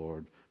loved the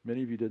Lord.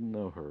 Many of you didn't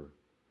know her.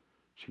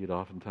 She had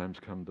oftentimes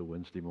come to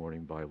Wednesday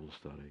morning Bible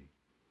study.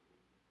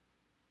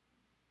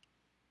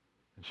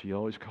 And she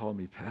always called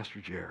me Pastor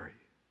Jerry.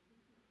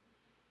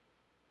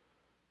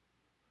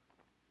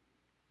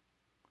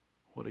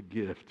 What a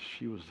gift.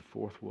 She was the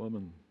fourth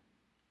woman.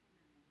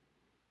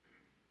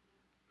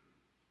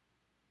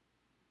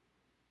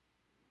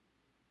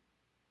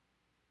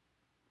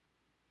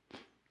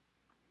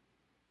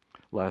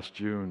 Last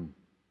June,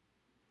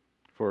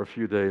 for a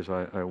few days,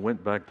 I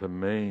went back to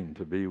Maine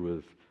to be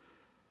with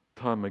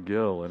Tom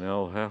McGill and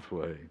Al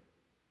Hathaway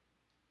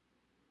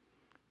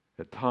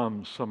at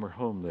Tom's summer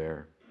home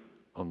there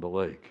on the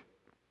lake.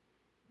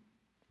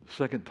 The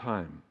second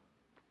time.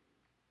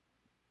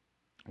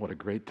 What a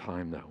great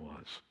time that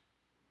was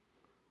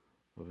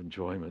of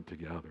enjoyment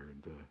together.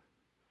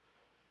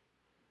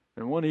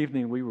 And one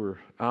evening we were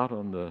out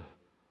on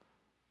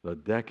the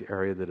deck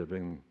area that had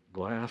been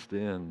glassed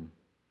in.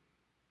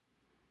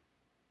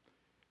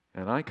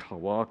 And I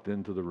walked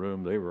into the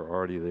room. They were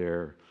already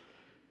there.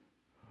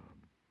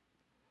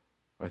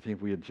 I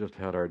think we had just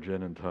had our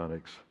gin and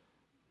tonics.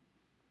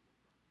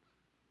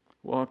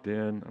 Walked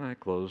in, and I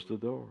closed the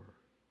door.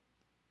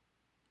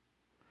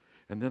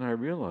 And then I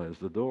realized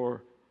the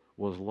door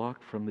was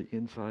locked from the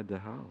inside the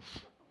house.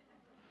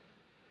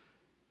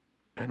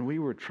 And we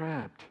were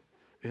trapped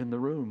in the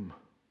room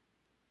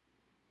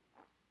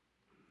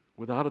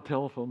without a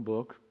telephone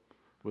book,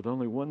 with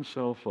only one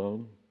cell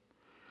phone.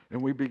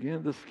 And we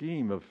began the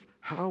scheme of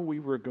how we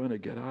were going to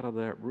get out of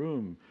that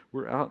room.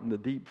 We're out in the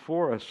deep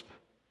forest.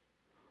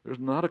 There's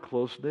not a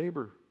close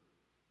neighbor.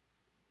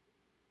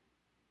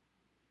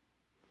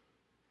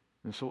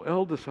 And so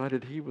El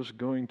decided he was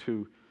going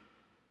to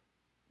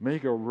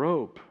make a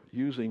rope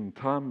using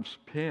Tom's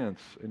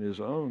pants and his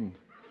own,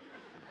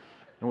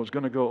 and was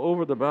going to go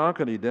over the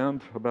balcony down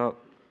to about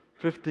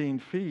 15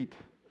 feet.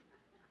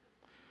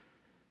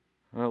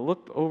 And I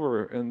looked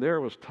over, and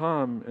there was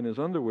Tom in his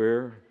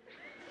underwear,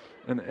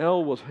 and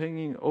El was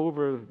hanging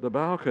over the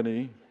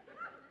balcony,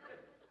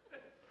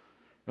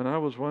 and I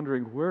was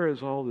wondering, where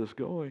is all this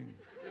going?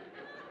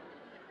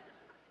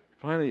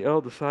 Finally,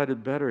 El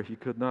decided better he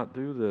could not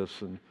do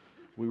this, and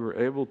we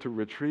were able to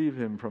retrieve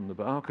him from the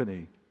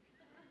balcony.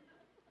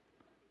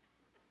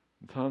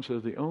 And Tom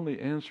says, the only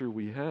answer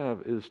we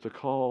have is to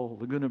call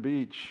Laguna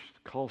Beach,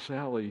 call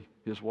Sally,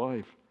 his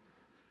wife,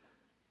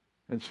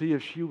 and see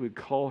if she would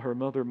call her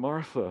mother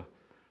Martha,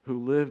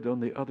 who lived on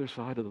the other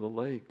side of the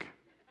lake.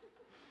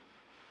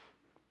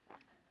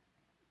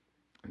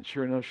 And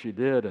sure enough, she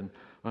did, and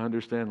I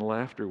understand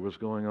laughter was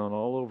going on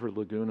all over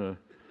Laguna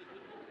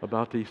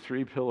about these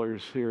 3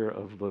 pillars here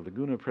of the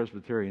Laguna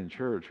Presbyterian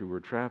Church who were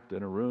trapped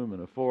in a room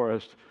in a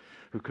forest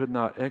who could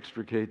not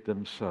extricate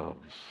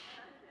themselves.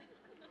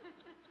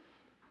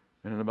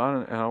 And in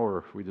about an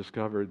hour, we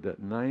discovered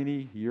that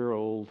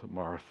 90-year-old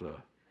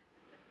Martha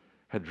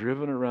had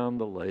driven around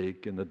the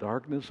lake in the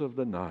darkness of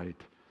the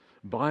night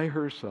by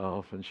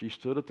herself, and she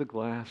stood at the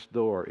glass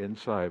door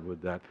inside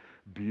with that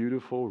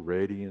beautiful,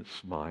 radiant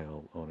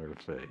smile on her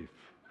face.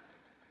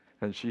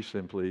 And she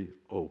simply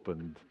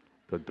opened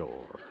the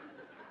door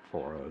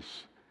for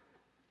us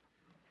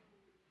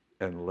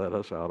and let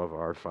us out of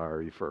our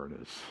fiery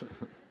furnace.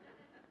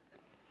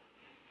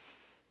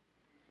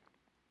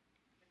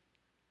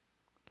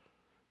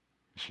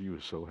 She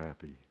was so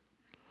happy.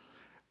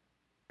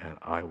 And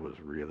I was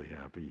really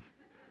happy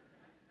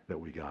that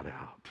we got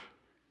out.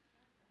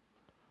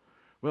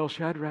 Well,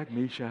 Shadrach,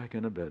 Meshach,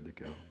 and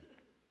Abednego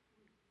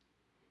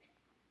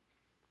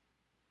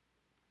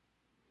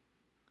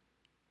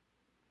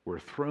were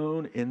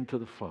thrown into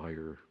the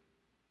fire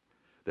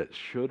that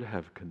should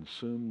have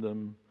consumed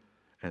them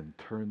and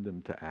turned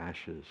them to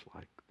ashes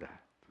like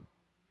that.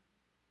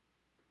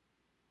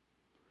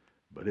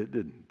 But it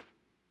didn't,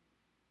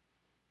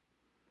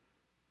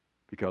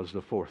 because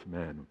the fourth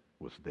man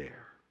was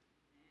there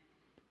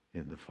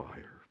in the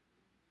fire.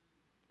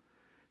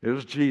 It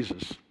was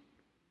Jesus.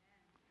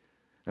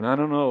 And I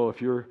don't know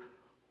if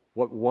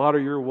what water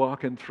you're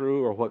walking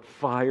through or what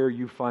fire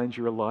you find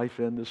your life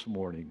in this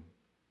morning.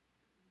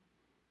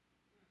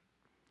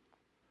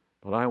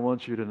 But I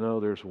want you to know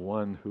there's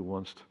one who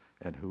wants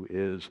and who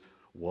is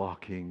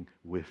walking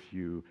with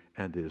you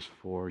and is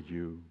for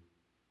you,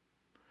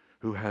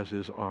 who has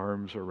his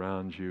arms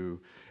around you.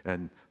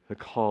 And the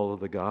call of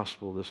the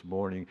gospel this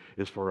morning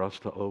is for us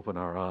to open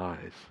our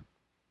eyes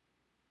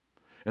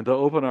and to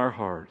open our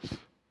hearts,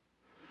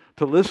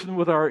 to listen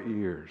with our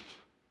ears,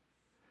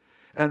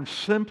 and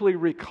simply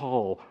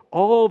recall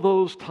all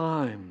those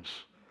times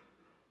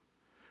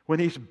when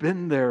he's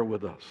been there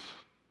with us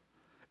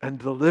and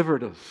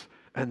delivered us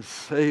and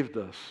saved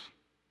us,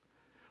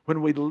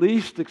 when we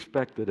least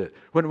expected it,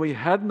 when we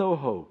had no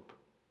hope.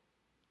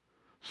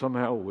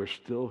 Somehow we're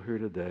still here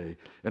today,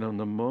 and on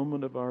the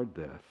moment of our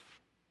death,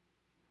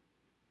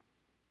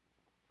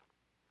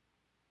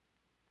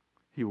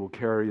 he will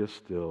carry us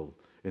still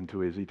into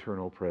his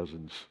eternal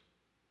presence.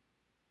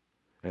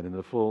 And in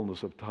the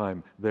fullness of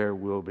time, there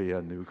will be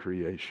a new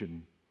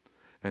creation.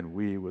 And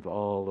we, with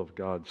all of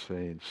God's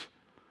saints,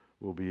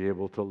 will be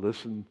able to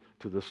listen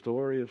to the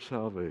story of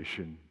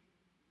salvation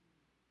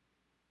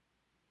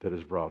that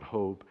has brought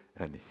hope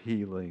and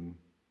healing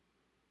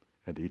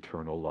and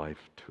eternal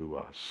life to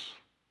us.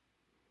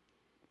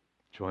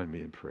 Join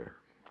me in prayer.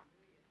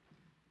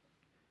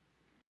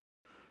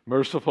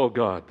 Merciful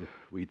God,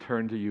 we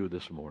turn to you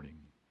this morning.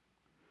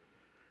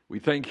 We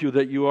thank you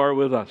that you are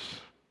with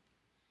us.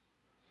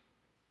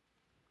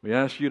 We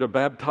ask you to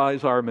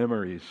baptize our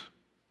memories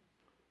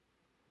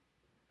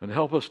and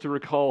help us to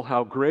recall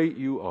how great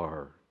you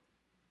are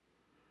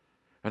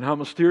and how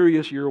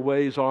mysterious your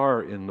ways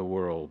are in the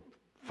world,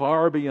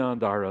 far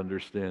beyond our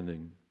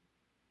understanding.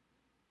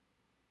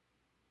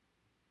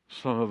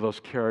 Some of us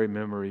carry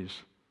memories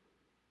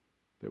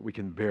that we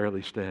can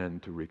barely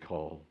stand to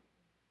recall,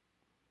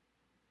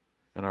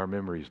 and our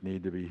memories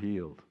need to be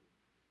healed.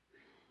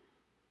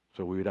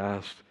 So we would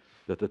ask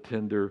that the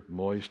tender,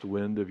 moist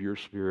wind of your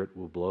Spirit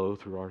will blow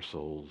through our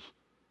souls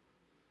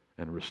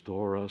and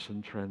restore us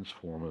and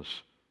transform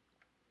us.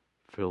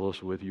 Fill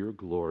us with your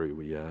glory,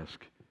 we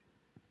ask.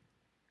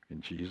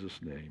 In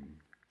Jesus' name,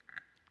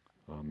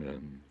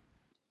 amen.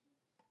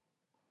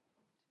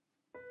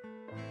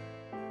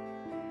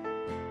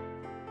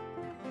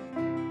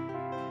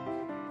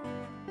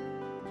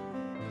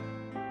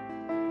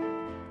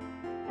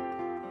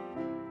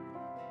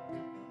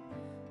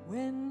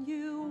 When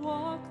you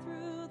walk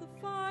through the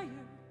fire,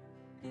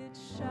 it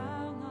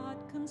shall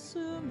not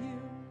consume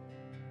you.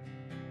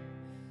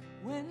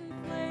 When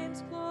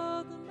flames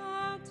clothe the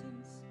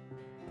mountains,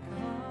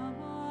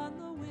 come on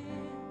the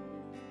wind.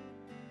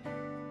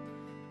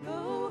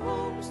 Though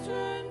homes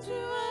turn to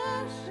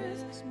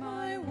ashes,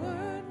 my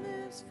word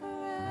lives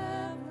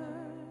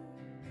forever.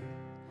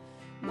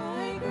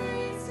 My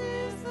grace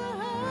is the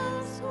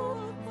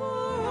household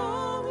for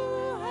all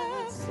who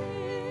have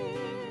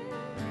sinned.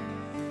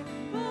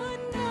 But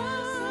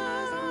now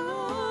says the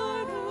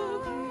Lord who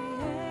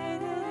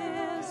created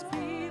his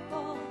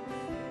people.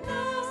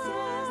 Now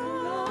says the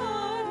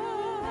Lord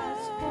who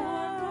has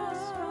formed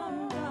us from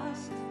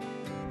dust.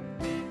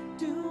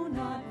 Do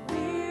not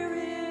fear,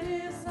 it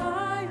is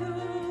I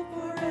who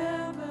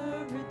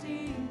forever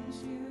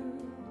redeems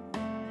you.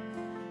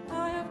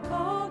 I have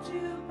called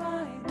you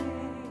by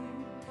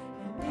name,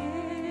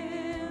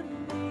 and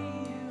in me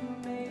you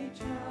may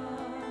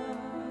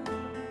trust.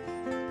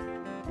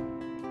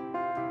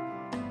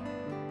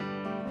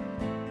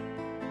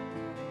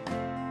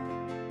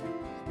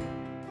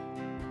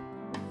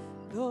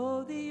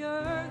 Though the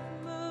earth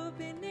move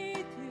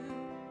beneath you,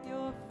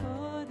 your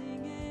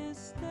footing is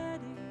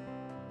steady.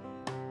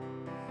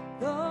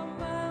 Though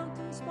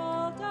mountains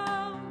fall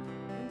down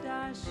and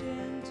dash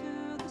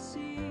into the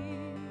sea,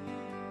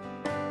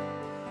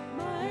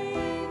 my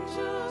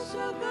angels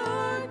shall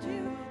guard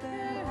you,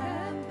 their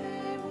hand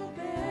they will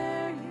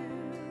bear you.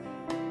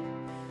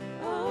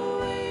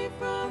 Away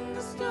from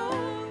the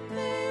storm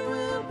they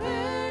will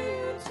bear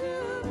you to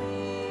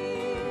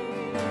me.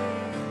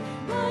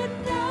 But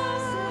now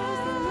says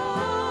the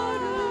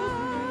Lord who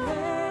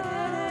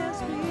created his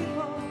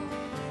people.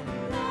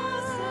 Now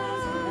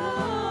says the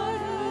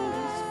Lord who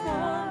has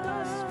formed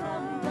us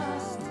from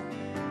dust.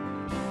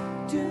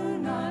 Do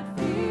not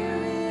fear,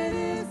 it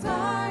is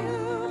I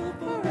who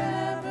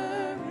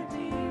forever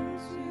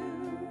redeems you.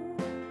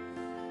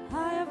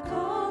 I have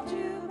called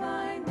you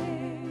by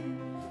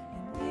name,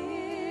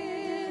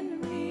 and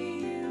in me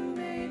you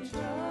may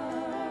trust.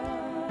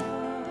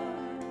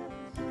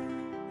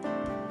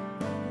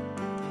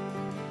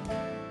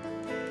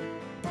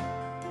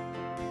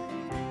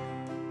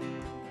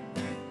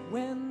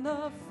 When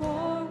the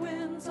four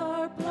winds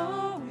are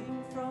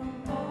blowing from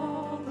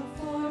all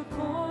the four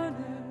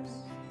corners,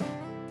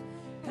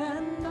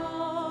 and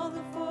all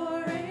the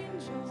four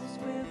angels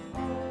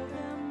withhold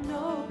them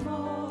no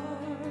more,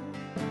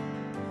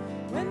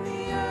 when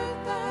the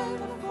earth and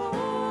the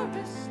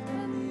forest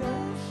and the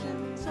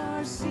oceans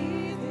are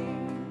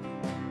seething,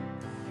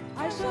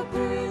 I shall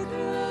breathe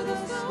through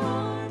the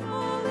storm,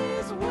 all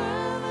is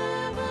well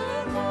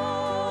evermore.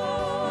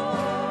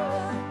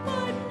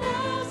 But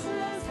now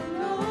says the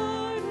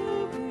Lord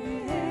who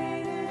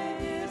created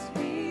his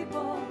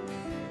people.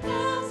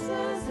 Now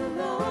says the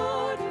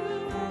Lord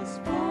who has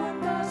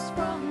formed us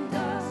from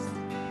dust.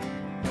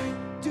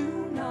 Do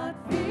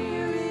not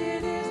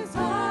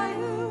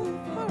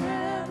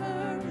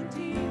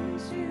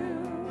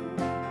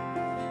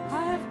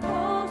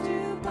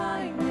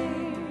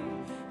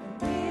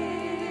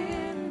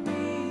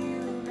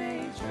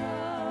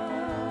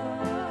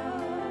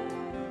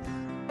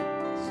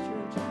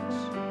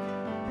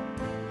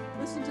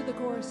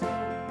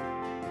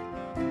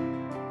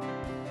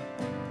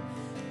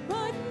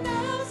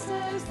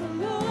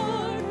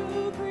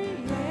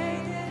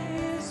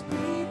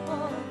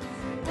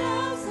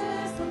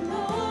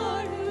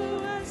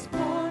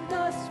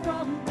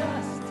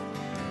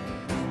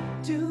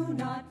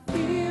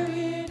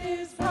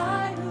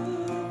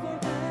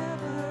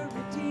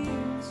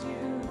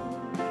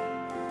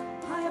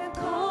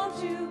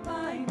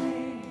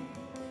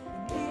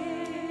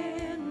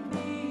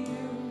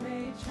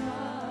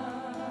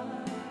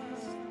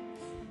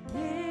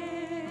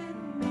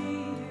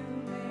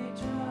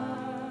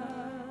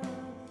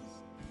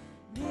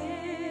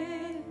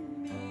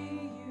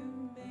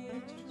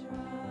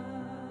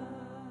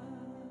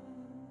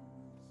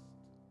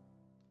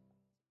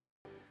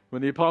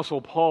When the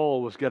Apostle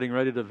Paul was getting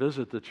ready to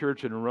visit the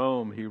church in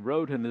Rome, he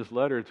wrote in his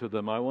letter to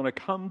them, I want to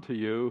come to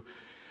you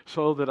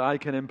so that I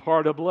can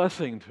impart a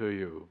blessing to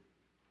you.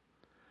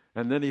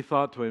 And then he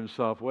thought to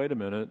himself, wait a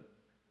minute,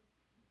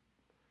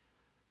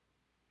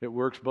 it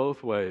works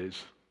both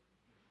ways.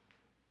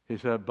 He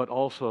said, but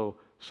also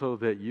so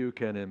that you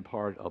can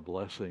impart a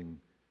blessing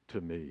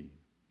to me.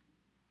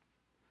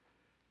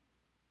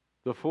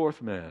 The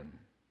fourth man,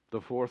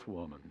 the fourth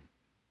woman,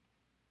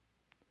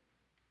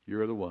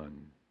 you're the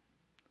one,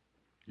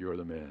 you're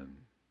the man,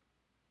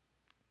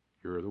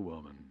 you're the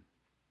woman.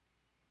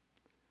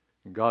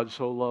 And God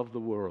so loved the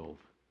world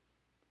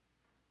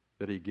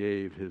that he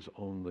gave his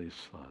only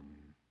Son,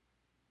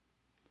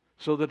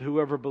 so that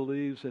whoever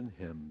believes in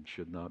him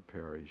should not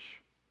perish,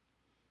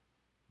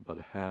 but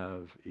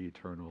have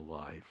eternal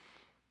life.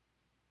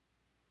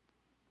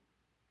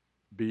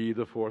 Be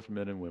the fourth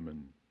men and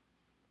women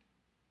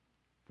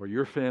for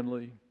your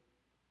family,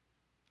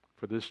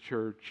 for this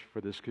church,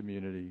 for this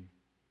community,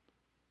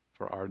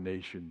 for our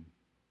nation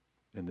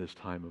in this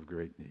time of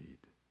great need.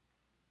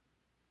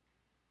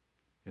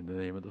 In the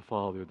name of the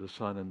Father, the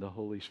Son, and the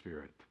Holy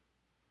Spirit.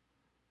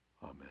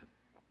 Amen.